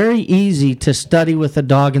 It's very easy to study with a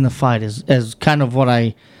dog in the fight, as kind of what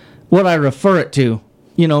I refer it to.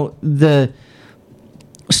 You know, the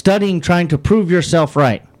studying, trying to prove yourself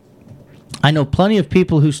right. I know plenty of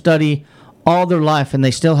people who study all their life and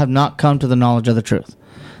they still have not come to the knowledge of the truth.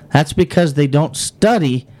 That's because they don't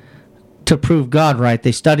study to prove God right.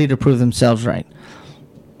 They study to prove themselves right.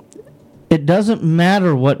 It doesn't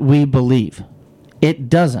matter what we believe. It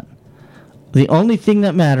doesn't. The only thing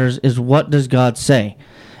that matters is what does God say.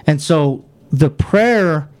 And so the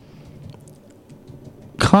prayer,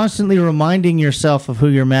 constantly reminding yourself of who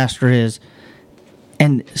your master is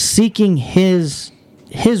and seeking his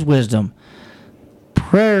wisdom.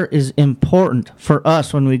 Prayer is important for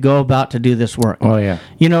us when we go about to do this work. Oh, yeah.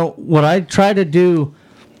 You know, what I try to do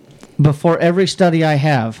before every study I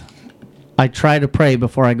have, I try to pray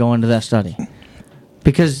before I go into that study.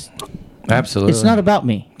 Because absolutely, it's not about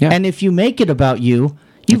me. Yeah. And if you make it about you,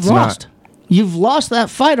 you've lost. You've lost that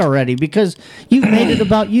fight already because you've made it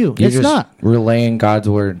about you. You're it's just not. relaying God's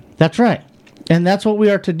word. That's right. And that's what we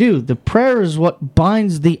are to do. The prayer is what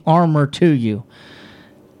binds the armor to you.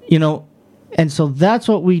 You know, and so that's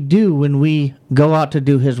what we do when we go out to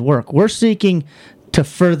do His work. We're seeking to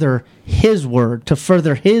further His word, to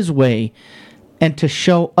further His way, and to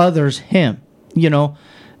show others Him. You know,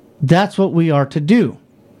 that's what we are to do.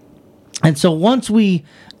 And so once we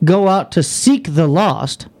go out to seek the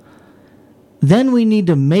lost, then we need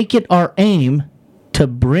to make it our aim to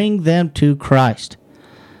bring them to Christ.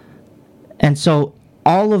 And so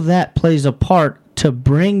all of that plays a part to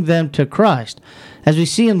bring them to Christ. As we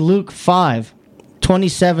see in Luke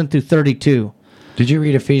 5:27 through 32. Did you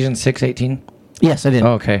read Ephesians 6:18? Yes, I did.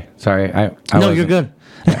 Oh, okay. Sorry. I no, you're good.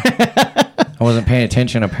 I wasn't paying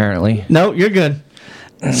attention, apparently. No, you're good.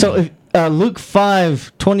 So Luke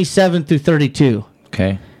 5:27 through 32.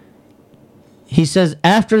 Okay. He says,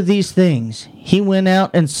 after these things, he went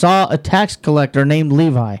out and saw a tax collector named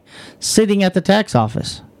Levi sitting at the tax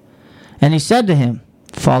office. And he said to him,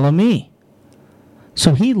 follow me.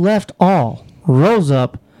 So he left all, rose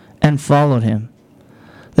up, and followed him.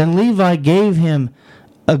 Then Levi gave him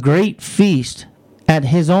a great feast at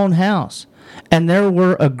his own house. And there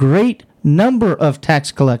were a great number of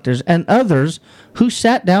tax collectors and others who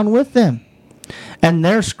sat down with them. And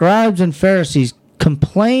their scribes and Pharisees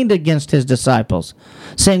complained against his disciples,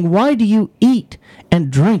 saying, why do you eat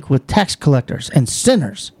and drink with tax collectors and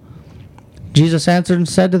sinners? Jesus answered and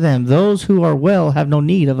said to them, those who are well have no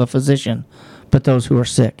need of a physician, but those who are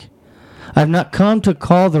sick. I have not come to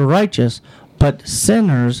call the righteous, but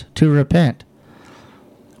sinners to repent.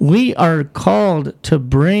 We are called to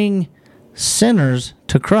bring sinners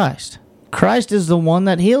to Christ. Christ is the one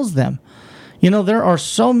that heals them. You know, there are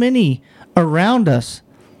so many around us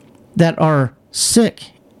that are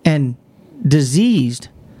sick and diseased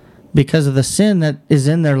because of the sin that is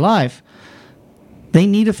in their life. They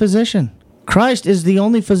need a physician. Christ is the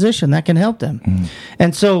only physician that can help them.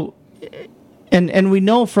 And so, and we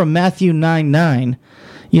know from Matthew 9:9,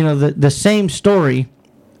 you know, the same story,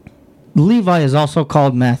 Levi is also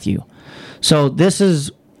called Matthew. So this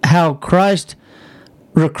is how Christ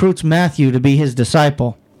recruits Matthew to be his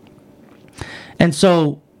disciple. And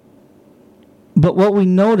so, but what we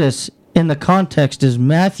notice in the context is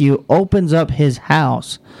Matthew opens up his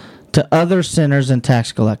house to other sinners and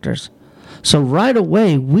tax collectors. So right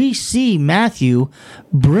away, we see Matthew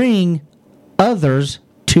bring others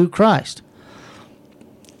to Christ.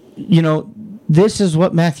 You know, this is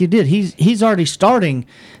what Matthew did. He's already starting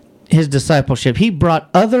his discipleship. He brought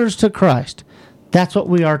others to Christ. That's what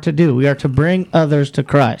we are to do. We are to bring others to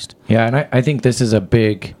Christ. Yeah, and I think this is a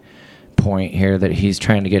big point here that he's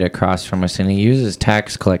trying to get across from us, and he uses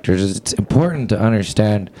tax collectors. It's important to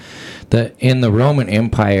understand that in the Roman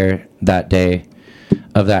Empire that day,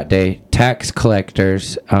 tax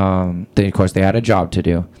collectors, of course, they had a job to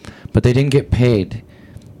do, but they didn't get paid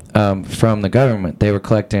from the government. They were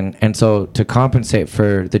collecting, and so to compensate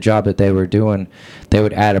for the job that they were doing, they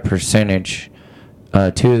would add a percentage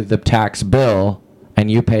to the tax bill, and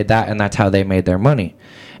you paid that, and that's how they made their money.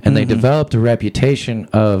 And they developed a reputation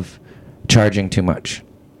of charging too much.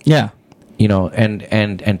 Yeah. You know,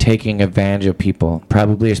 and taking advantage of people,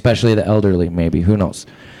 probably especially the elderly, maybe, who knows.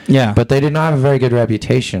 Yeah. But they did not have a very good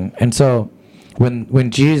reputation. And so when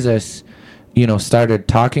Jesus, you know, started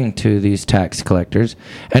talking to these tax collectors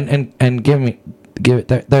and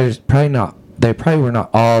there's probably not, they probably were not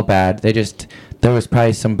all bad. There was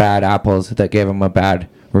probably some bad apples that gave them a bad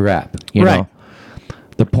rap, you know.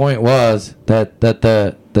 The point was that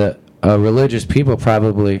the religious people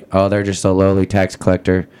probably, they're just a lowly tax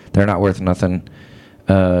collector. They're not worth nothing.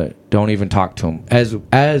 Don't even talk to them.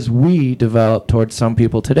 As we develop towards some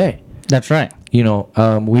people today. That's right. You know,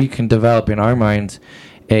 we can develop in our minds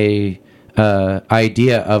a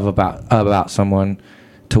idea of about someone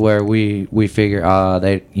to where we figure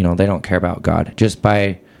they don't care about God just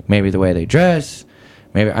by maybe the way they dress.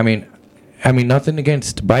 Maybe I mean, nothing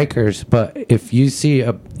against bikers, but if you see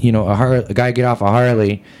a guy get off a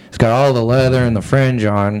Harley, he's got all the leather and the fringe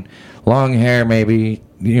on, long hair, maybe,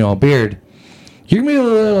 you know, a beard, you're gonna be a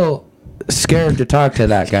little scared to talk to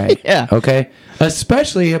that guy. Yeah. Okay.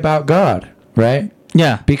 Especially about God, right?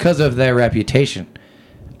 Yeah. Because of their reputation.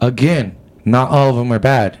 Again, not all of them are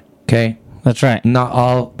bad. Okay. That's right. Not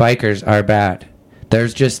all bikers are bad.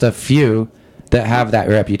 There's just a few that have that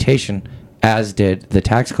reputation, as did the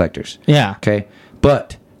tax collectors. Yeah. Okay.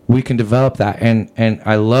 But we can develop that. And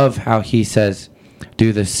I love how he says,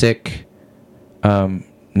 do the sick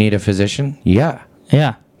need a physician? Yeah.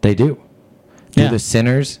 Yeah. They do. Do Yeah. the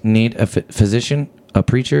sinners need a physician, a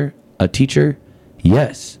preacher, a teacher?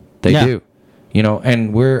 Yes, they do. You know,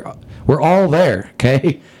 and we're all there,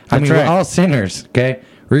 okay? That's right. We're all sinners, okay?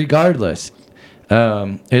 Regardless.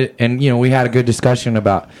 And, you know, we had a good discussion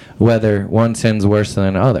about whether one sin's worse than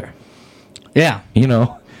another. Yeah. You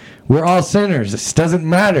know, we're all sinners. It doesn't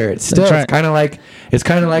matter. It's still right. it's kind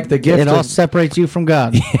of like the gift. It all separates you from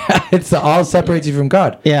God. Yeah, all separates you from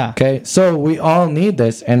God. Yeah. Okay. So we all need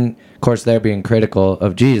this, and of course they're being critical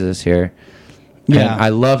of Jesus here. Yeah. And I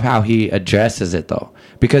love how he addresses it though,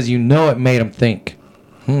 because you know it made him think.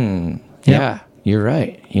 Yeah, you're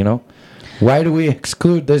right. You know, why do we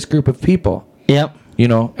exclude this group of people? Yep. You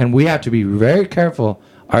know, and we have to be very careful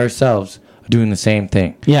ourselves doing the same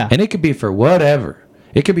thing. Yeah. And it could be for whatever.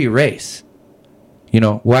 It could be race. You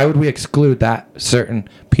know, why would we exclude that certain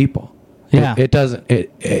people? Yeah. It doesn't.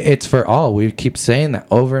 It's for all. We keep saying that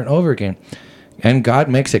over and over again. And God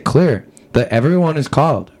makes it clear that everyone is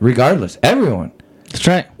called, regardless. Everyone. That's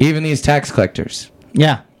right. Even these tax collectors.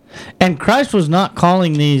 Yeah. And Christ was not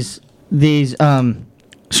calling these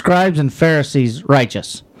scribes and Pharisees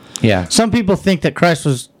righteous. Yeah. Some people think that Christ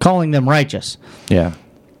was calling them righteous. Yeah.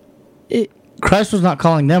 Christ was not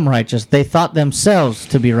calling them righteous. They thought themselves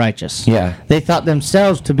to be righteous. Yeah. They thought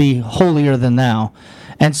themselves to be holier than thou.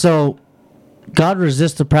 And so God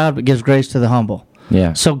resists the proud but gives grace to the humble.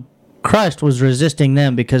 Yeah. So Christ was resisting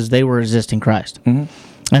them because they were resisting Christ.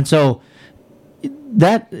 Mm-hmm. And so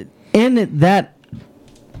that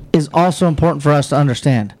is also important for us to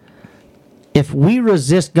understand. If we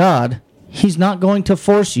resist God, he's not going to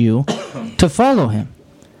force you to follow him.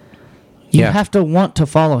 You have to want to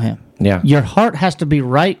follow him. Yeah. Your heart has to be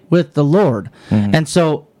right with the Lord. Mm-hmm. And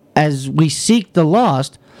so as we seek the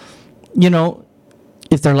lost, you know,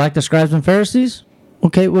 if they're like the scribes and Pharisees,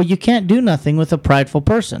 okay, well, you can't do nothing with a prideful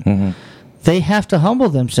person. Mm-hmm. They have to humble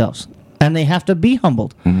themselves, and they have to be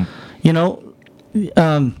humbled. Mm-hmm. You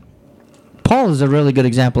know, Paul is a really good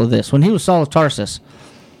example of this. When he was Saul of Tarsus,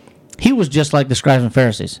 he was just like the scribes and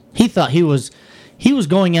Pharisees. He thought he was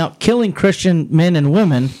going out killing Christian men and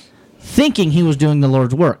women, thinking he was doing the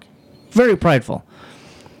Lord's work. Very prideful.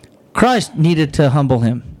 Christ needed to humble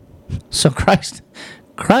him. So Christ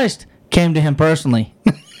came to him personally.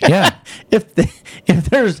 Yeah. If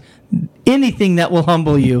there's anything that will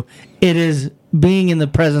humble you, it is being in the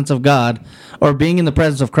presence of God, or being in the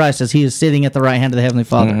presence of Christ as he is sitting at the right hand of the Heavenly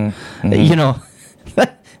Father. Mm-hmm. Mm-hmm. You know,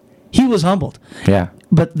 he was humbled. Yeah.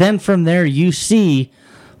 But then from there you see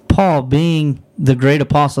Paul being the great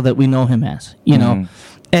apostle that we know him as, you know,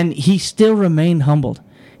 and he still remained humbled.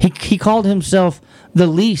 He called himself the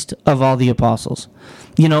least of all the apostles.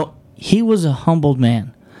 You know, he was a humbled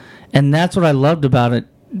man. And that's what I loved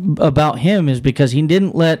about him, is because he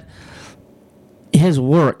didn't let his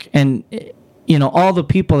work and, all the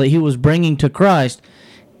people that he was bringing to Christ,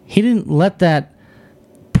 he didn't let that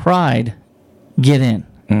pride get in.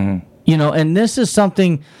 Mm-hmm. And this is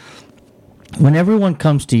something, when everyone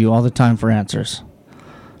comes to you all the time for answers,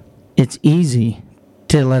 it's easy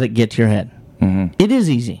to let it get to your head. Mm-hmm. It is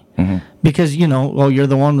easy. Mm-hmm. Because, you're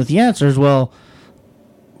the one with the answers. Well,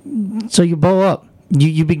 so you bow up.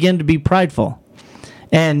 You begin to be prideful.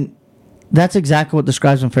 And that's exactly what the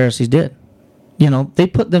scribes and Pharisees did. They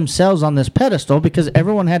put themselves on this pedestal because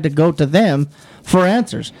everyone had to go to them for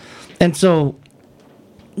answers. And so,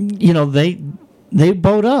 they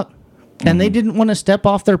bowed up. And they didn't want to step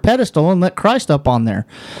off their pedestal and let Christ up on there.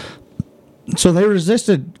 So they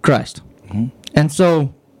resisted Christ. Mm-hmm. And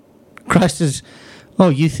so Christ is,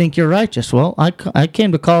 you think you're righteous. Well, I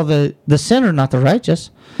came to call the sinner, not the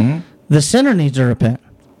righteous. Mm-hmm. The sinner needs to repent.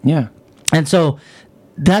 Yeah. And so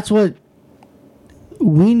that's what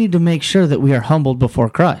we need to make sure, that we are humbled before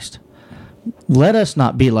Christ. Let us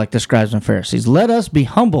not be like the scribes and Pharisees. Let us be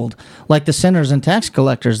humbled like the sinners and tax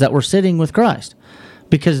collectors that were sitting with Christ.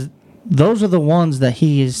 Because those are the ones that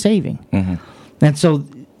he is saving. Mm-hmm. And so,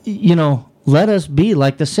 let us be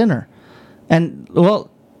like the sinner. And,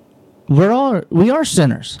 we are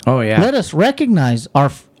sinners. Oh, yeah. Let us recognize our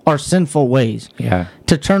sinful ways. Yeah.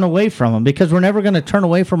 To turn away from them, because we're never going to turn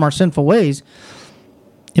away from our sinful ways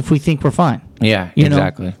if we think we're fine. Yeah,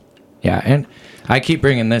 exactly. Yeah, and I keep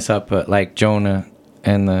bringing this up, but like Jonah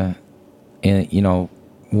and not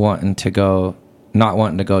wanting to go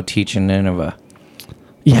teach in Nineveh.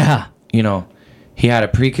 Yeah. He had a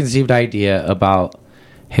preconceived idea about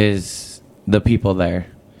the people there.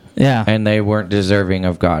 Yeah. And they weren't deserving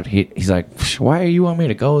of God. He's like, why do you want me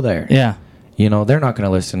to go there? Yeah. They're not going to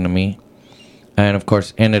listen to me. And of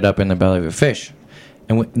course, ended up in the belly of a fish.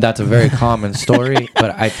 And that's a very common story,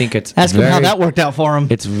 but I think it's ask him how that worked out for him.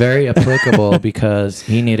 It's very applicable because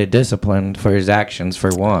he needed discipline for his actions, for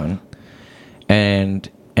one. And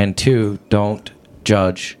two, don't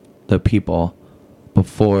judge the people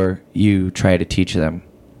before you try to teach them.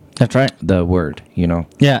 That's right. The word,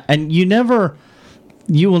 Yeah, and you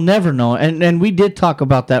will never know. And we did talk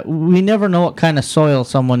about that. We never know what kind of soil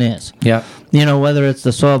someone is. Yeah. Whether it's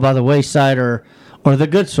the soil by the wayside or the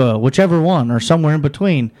good soil, whichever one, or somewhere in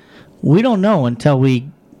between. We don't know until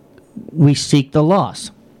we seek the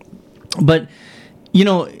lost. But,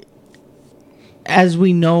 as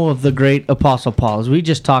we know of the great Apostle Paul, as we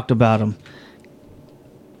just talked about him,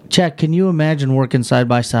 Chad, can you imagine working side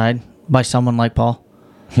by side by someone like Paul?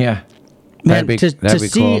 Yeah. Man, to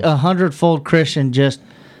see cool. A 100-fold Christian just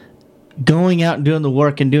going out and doing the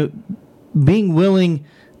work and being willing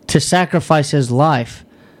to sacrifice his life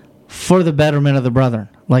for the betterment of the brethren.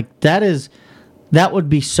 Like, that would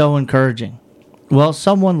be so encouraging. Well,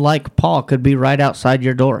 someone like Paul could be right outside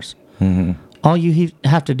your doors. Mm-hmm. All you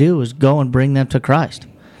have to do is go and bring them to Christ.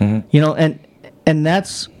 Mm-hmm. And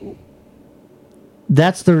that's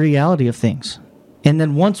the reality of things. And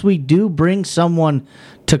then once we do bring someone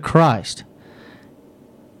to Christ,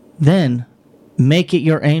 then make it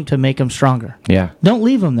your aim to make them stronger. Yeah. Don't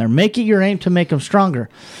leave them there. Make it your aim to make them stronger.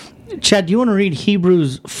 Chad, do you want to read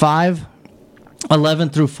Hebrews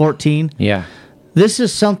 5:11 through 14? Yeah. This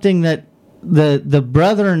is something that the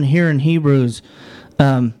brethren here in Hebrews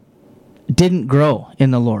didn't grow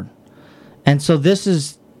in the Lord. And so this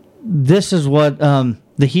is what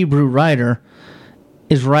the Hebrew writer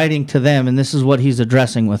is writing to them, and this is what he's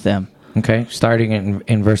addressing with them. Okay, starting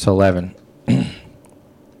in verse 11.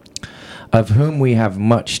 Of whom we have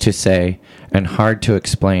much to say and hard to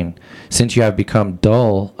explain, since you have become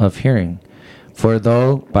dull of hearing. For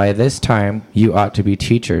though by this time you ought to be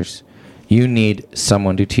teachers, you need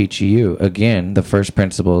someone to teach you again the first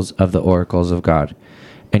principles of the oracles of God.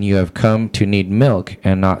 And you have come to need milk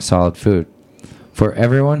and not solid food. For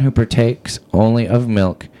everyone who partakes only of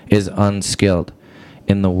milk is unskilled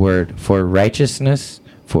in the word for righteousness,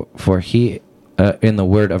 for he in the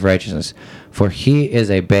word of righteousness, for he is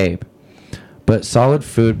a babe. But solid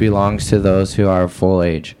food belongs to those who are of full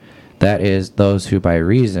age, that is, those who by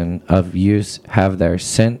reason of use have their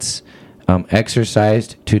sense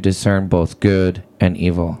exercised to discern both good and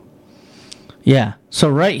evil. Yeah. So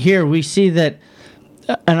right here we see that,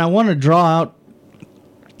 and I want to draw out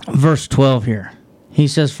verse 12 here. He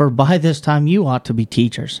says, for by this time you ought to be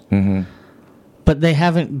teachers. Mm-hmm. But they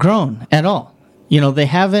haven't grown at all. They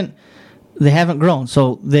haven't grown.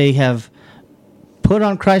 So they have put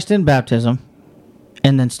on Christ in baptism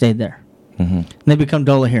and then stayed there. Mm-hmm. They become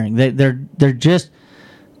dull of hearing. They're just,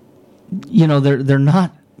 they're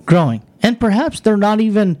not growing. And perhaps they're not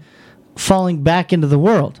even falling back into the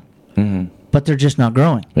world. Mm-hmm. But they're just not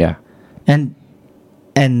growing. Yeah. And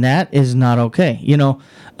And that is not okay.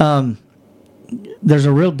 There's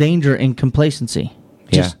a real danger in complacency,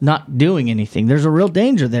 just not doing anything. There's a real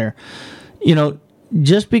danger there.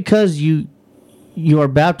 Just because you are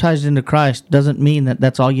baptized into Christ doesn't mean that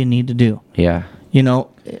that's all you need to do. Yeah.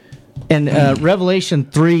 And Revelation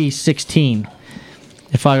 3:16,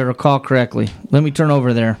 if I recall correctly. Let me turn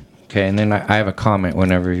over there. Okay, and then I have a comment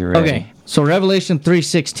whenever you're ready. Okay, so Revelation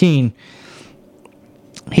 3:16,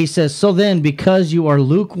 he says, "So then, because you are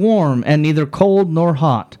lukewarm and neither cold nor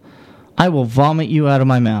hot, I will vomit you out of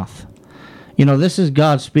my mouth." This is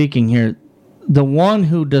God speaking here. The one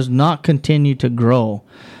who does not continue to grow,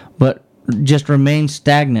 but just remain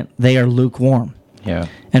stagnant, they are lukewarm. Yeah.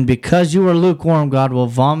 And because you are lukewarm, God will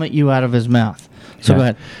vomit you out of his mouth. So go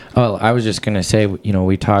ahead. Oh, I was just going to say,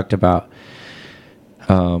 we talked about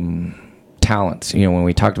talents, when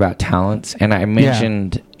we talked about talents, and I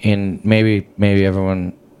mentioned in maybe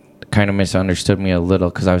everyone kind of misunderstood me a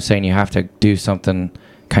little, because I was saying you have to do something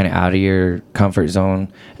kind of out of your comfort zone,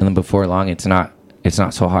 and then before long it's not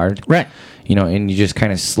so hard. Right. And you just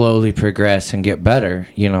kind of slowly progress and get better,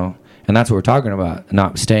 and that's what we're talking about,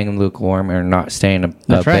 not staying lukewarm or not staying a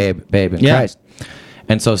babe in Christ.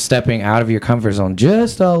 And so stepping out of your comfort zone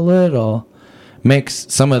just a little makes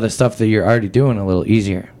some of the stuff that you're already doing a little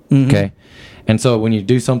easier. Mm-hmm. Okay. And so when you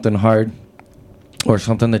do something hard or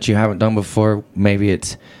something that you haven't done before, maybe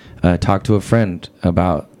it's talk to a friend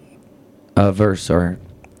about a verse or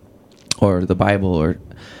the Bible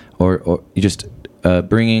or you just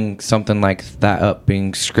bringing something like that up,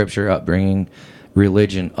 bringing scripture up, bringing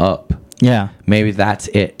religion up. Yeah. Maybe that's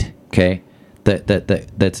it. Okay.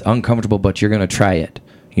 That's uncomfortable, but you're going to try it,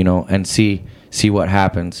 and see what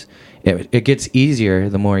happens. It gets easier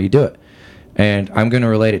the more you do it. And I'm going to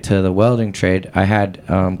relate it to the welding trade. I had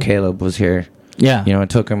Caleb was here. Yeah. I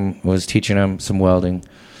was teaching him some welding.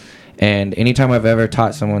 And anytime I've ever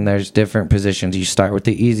taught someone, there's different positions. You start with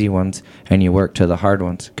the easy ones and you work to the hard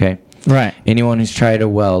ones. Okay. Right. Anyone who's tried to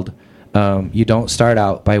weld, you don't start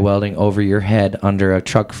out by welding over your head under a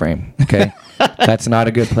truck frame. Okay. That's not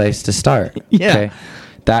a good place to start. Yeah. Okay?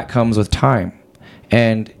 That comes with time.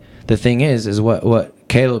 And the thing is what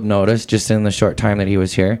Caleb noticed just in the short time that he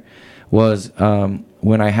was here was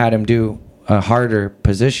when I had him do a harder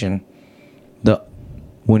position,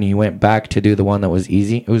 when he went back to do the one that was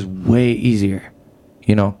easy, it was way easier,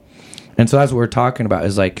 And so that's what we're talking about,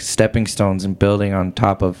 is like stepping stones and building on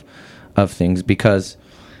top of things, because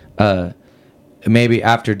maybe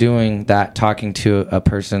after doing that, talking to a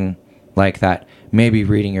person like that, maybe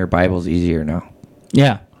reading your Bible's easier now.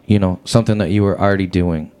 Yeah. Something that you were already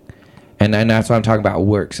doing. And that's what I'm talking about,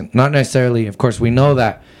 works. Not necessarily, of course, we know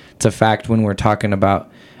that it's a fact when we're talking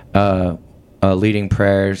about leading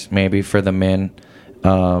prayers, maybe for the men,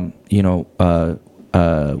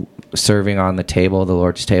 serving on the table, the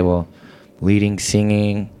Lord's table, leading,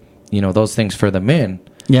 singing, those things for the men.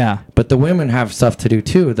 Yeah. But the women have stuff to do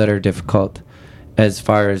too that are difficult, as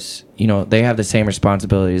far as, they have the same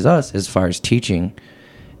responsibility as us as far as teaching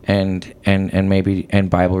and maybe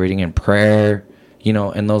Bible reading and prayer,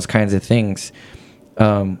 and those kinds of things.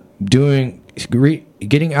 Getting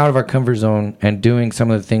out of our comfort zone and doing some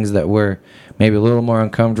of the things that we're maybe a little more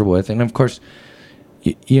uncomfortable with. And of course,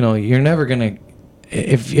 you're never going to,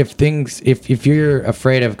 if you're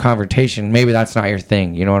afraid of confrontation, maybe that's not your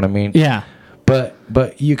thing. You know what I mean? Yeah.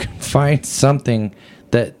 But you can find something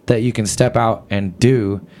that you can step out and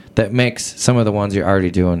do that makes some of the ones you're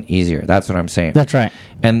already doing easier. That's what I'm saying. That's right.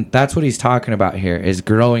 And that's what he's talking about here, is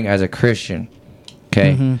growing as a Christian.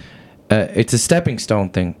 Okay? Mm-hmm. It's a stepping stone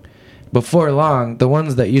thing. Before long, the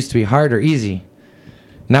ones that used to be hard are easy.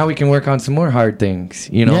 Now we can work on some more hard things,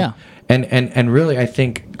 Yeah. And really, I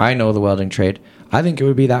think, I know the welding trade. I think it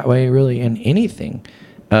would be that way really in anything.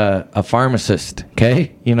 A pharmacist,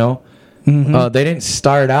 okay? Mm-hmm. They didn't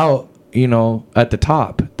start out, at the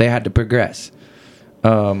top. They had to progress.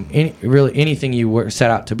 Anything you were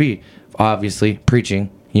set out to be, obviously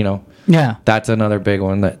preaching, Yeah. that's another big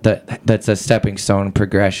one that's a stepping stone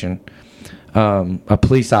progression. A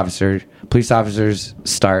police officers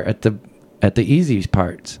start at the easy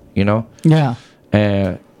parts, Yeah.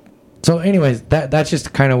 So anyways, that's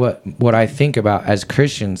just kind of what I think about as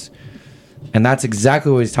Christians. And that's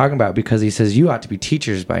exactly what he's talking about, because he says you ought to be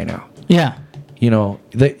teachers by now. Yeah.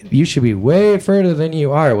 You should be way further than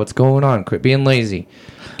you are. What's going on? Quit being lazy.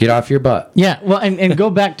 Get off your butt. Yeah. Well, and go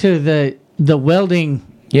back to the welding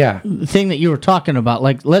thing that you were talking about.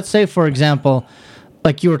 Like, let's say, for example,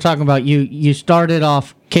 like you were talking about, you started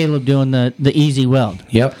off Caleb doing the easy weld.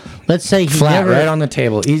 Yep. Let's say he flat right on the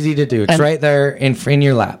table, easy to do. It's right there in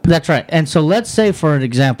your lap. That's right. And so let's say, for an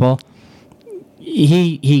example,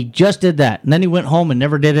 he just did that, and then he went home and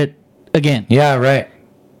never did it again. Yeah, right.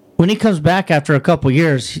 When he comes back after a couple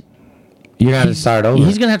years, You got to start over.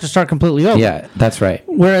 he's gonna have to start completely over. Yeah, that's right.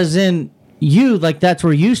 Whereas in you, like that's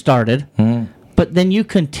where you started, but then you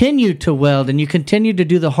continue to weld and you continue to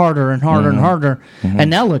do the harder and harder and harder, and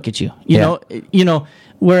now look at you. You know.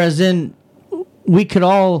 Whereas in we could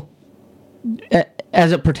all,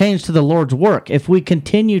 as it pertains to the Lord's work, if we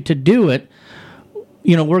continue to do it,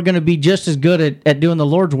 we're going to be just as good at doing the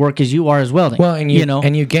Lord's work as you are as welding. Well, and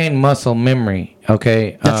you gain muscle memory.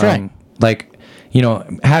 Okay, That's right. Like,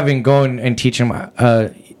 having going and teaching.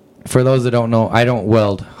 For those that don't know, I don't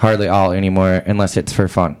weld hardly all anymore unless it's for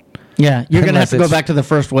fun. Yeah, you're going to have to go back to the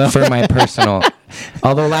first weld. For my personal.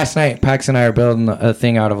 Although last night, Pax and I are building a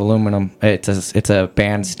thing out of aluminum. It's a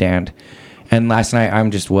bandstand. And last night,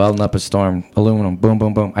 I'm just welding up a storm. Aluminum, boom,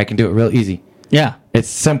 boom, boom. I can do it real easy. Yeah. It's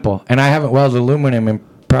simple. And I haven't welded aluminum in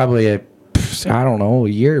probably a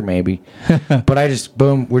year maybe. But I just,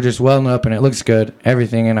 boom, we're just welding up and it looks good,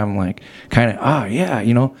 everything. And I'm like, kind of,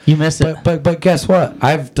 You miss it. But guess what?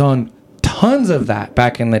 I've done tons of that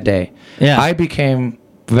back in the day. Yeah. I became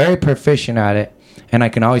very proficient at it, and I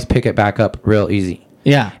can always pick it back up real easy.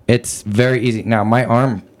 Yeah. It's very easy. Now, my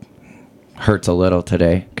arm hurts a little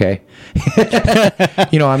today, okay?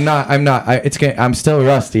 I'm still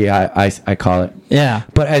rusty, I call it. Yeah.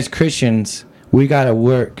 But as Christians, we got to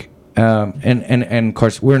work, and of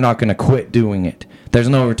course, we're not going to quit doing it. There's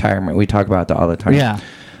no retirement. We talk about that all the time. Yeah.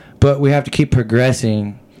 But we have to keep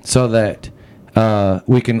progressing so that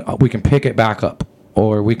we can pick it back up,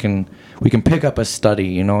 or we can pick up a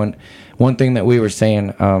study, And one thing that we were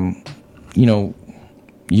saying,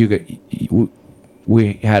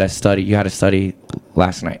 we had a study. You had a study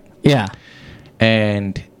last night. Yeah.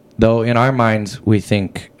 And though in our minds we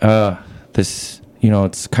think this,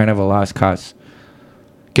 it's kind of a lost cause.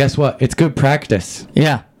 Guess what? It's good practice.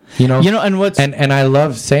 Yeah. And what's and I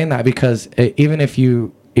love saying that because even if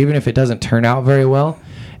it doesn't turn out very well,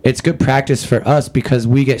 it's good practice for us because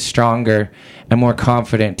we get stronger and more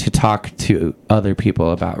confident to talk to other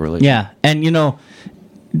people about religion. Yeah, and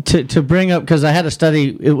to bring up, because I had a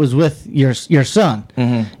study, it was with your son,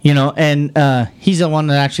 and he's the one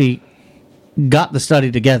that actually got the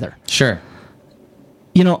study together. Sure.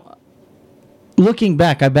 Looking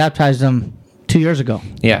back, I baptized him 2 years ago.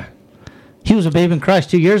 Yeah. He was a babe in Christ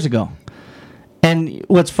 2 years ago. And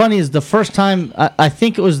what's funny is the first time, I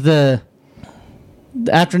think it was the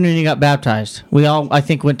afternoon he got baptized, we all, I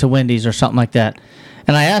think, went to Wendy's or something like that.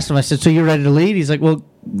 And I asked him, I said, "So you're ready to lead?" He's like, "Well,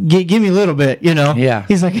 give me a little bit, Yeah.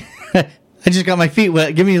 He's like, "I just got my feet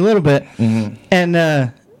wet. Give me a little bit." Mm-hmm.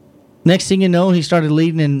 And next thing you know, he started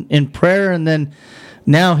leading in prayer, and then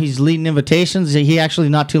now he's leading invitations. He actually,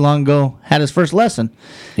 not too long ago, had his first lesson.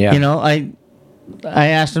 Yeah. I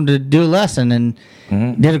asked him to do a lesson and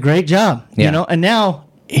did a great job, and now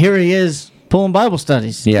here he is pulling Bible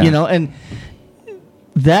studies, and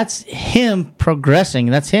that's him progressing.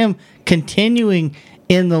 That's him continuing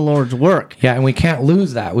in the Lord's work. Yeah, and we can't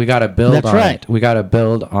lose that. We got to build That's on right. it. We got to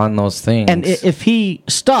build on those things. And if he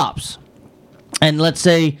stops, and let's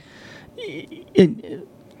say,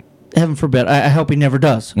 heaven forbid, I hope he never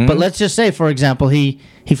does. But let's just say, for example, he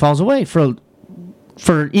falls away for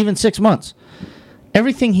even 6 months.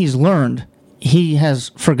 Everything he's learned, he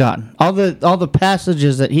has forgotten. All the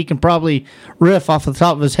passages that he can probably riff off the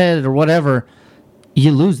top of his head or whatever,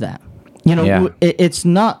 you lose that. It's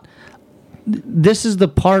not. This is the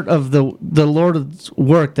part of the Lord's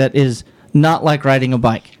work that is not like riding a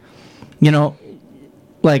bike.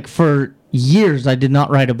 Like for years I did not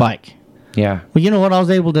ride a bike. Yeah. Well, you know what? I was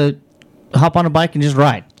able to hop on a bike and just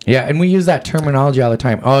ride. Yeah, and we use that terminology all the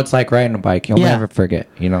time. Oh, it's like riding a bike. You'll never forget,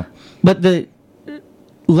 But the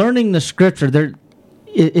learning the scripture there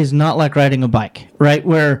is not like riding a bike, right?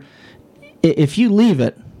 Where if you leave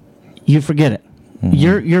it, you forget it.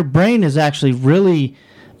 Mm-hmm. Your brain is actually really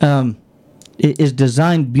is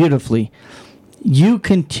designed beautifully. You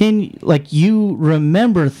continue, like, you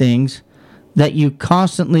remember things that you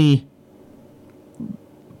constantly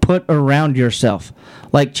put around yourself.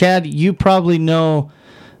 Like, Chad, you probably know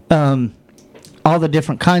all the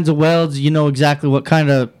different kinds of welds. You know exactly what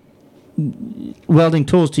kind of welding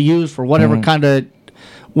tools to use for whatever kind of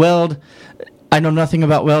weld. I know nothing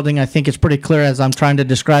about welding. I think it's pretty clear as I'm trying to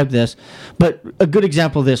describe this. But a good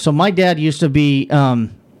example of this. So my dad used to be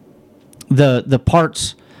the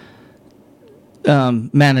parts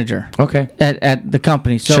manager. Okay. At the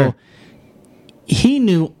company. So Sure. he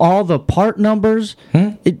knew all the part numbers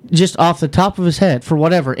just off the top of his head for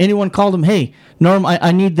whatever. Anyone called him, "Hey, Norm,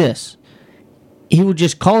 I need this." He would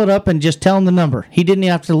just call it up and just tell him the number. He didn't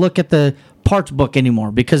have to look at the parts book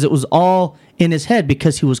anymore because it was all in his head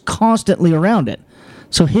because he was constantly around it.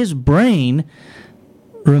 So his brain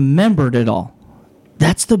remembered it all.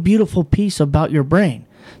 That's the beautiful piece about your brain.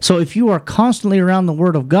 So if you are constantly around the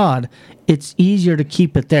Word of God, it's easier to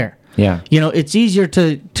keep it there. Yeah. You know, it's easier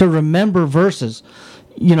to remember verses.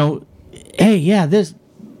 You know, hey, yeah, this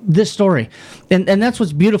story. And that's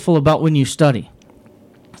what's beautiful about when you study.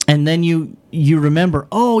 And then you remember,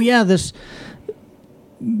 oh yeah, this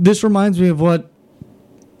reminds me of what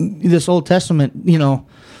this Old Testament, you know,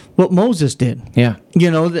 what Moses did. Yeah. You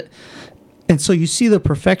know, and so you see the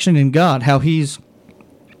perfection in God, how it's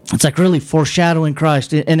like really foreshadowing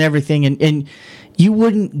Christ and everything. And you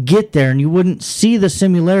wouldn't get there and you wouldn't see the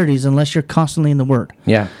similarities unless you're constantly in the Word.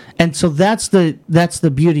 Yeah. And so that's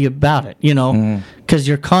the beauty about it, you know, because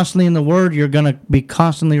you're constantly in the Word, you're going to be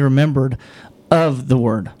constantly remembered of the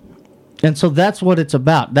Word. And so that's what it's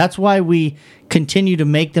about. That's why we continue to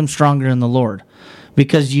make them stronger in the Lord,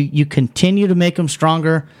 because you continue to make them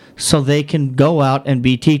stronger so they can go out and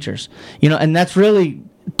be teachers. You know, and that's really,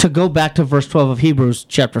 to go back to verse 12 of Hebrews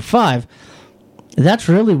chapter 5, that's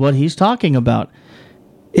really what he's talking about.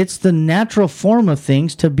 It's the natural form of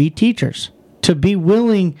things to be teachers, to be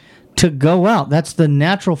willing to go out. That's the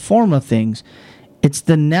natural form of things. It's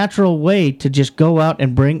the natural way to just go out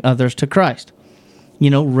and bring others to Christ. You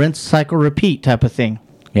know, rinse, cycle, repeat type of thing.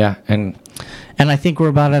 Yeah, and I think we're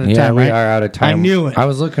about out of time, yeah, we right? are out of time. I knew it. I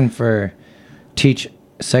was looking for teach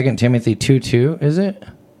 2 Timothy 2:2, is it?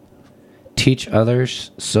 Teach others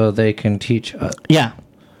so they can teach. Yeah.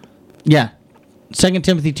 2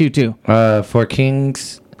 Timothy 2:2. For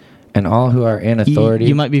kings and all who are in authority.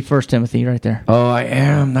 You might be 1 Timothy right there. Oh, I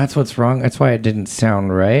am. That's what's wrong. That's why it didn't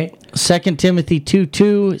sound right. 2 Timothy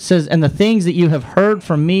 2:2 says, "And the things that you have heard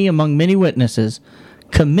from me among many witnesses,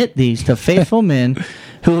 commit these to faithful men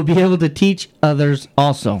who will be able to teach others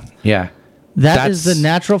also." Yeah. That is the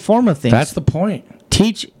natural form of things. That's the point.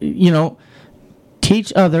 Teach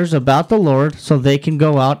others about the Lord so they can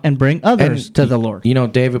go out and bring others to the Lord. You know,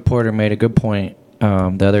 David Porter made a good point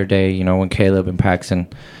the other day, you know, when Caleb and Paxton.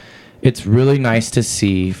 It's really nice to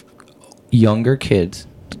see younger kids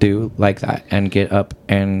do like that and get up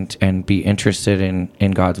and be interested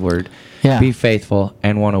in God's word. Yeah. Be faithful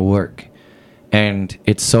and want to work. And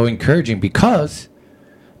it's so encouraging because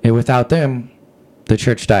without them, the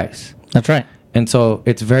church dies. That's right. And so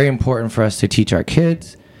it's very important for us to teach our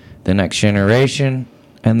kids, the next generation,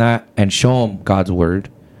 and show them God's word.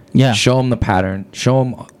 Yeah. Show them the pattern. Show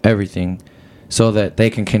them everything so that they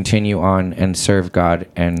can continue on and serve God.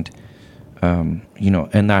 And,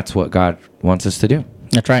 and that's what God wants us to do.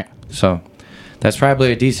 That's right. So that's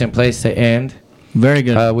probably a decent place to end. Very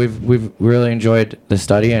good. We've really enjoyed the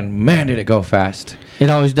study, and man, did it go fast. It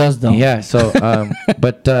always does, though. Yeah. So,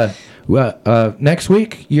 next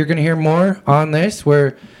week you're going to hear more on this,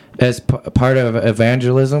 where as part of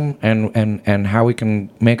evangelism and how we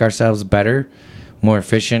can make ourselves better, more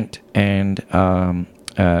efficient, and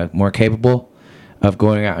more capable of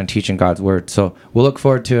going out and teaching God's word. So we'll look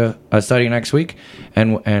forward to a study next week,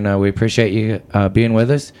 and we appreciate you being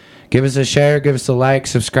with us. Give us a share, give us a like,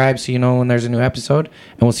 subscribe so you know when there's a new episode,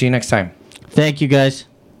 and we'll see you next time. Thank you, guys.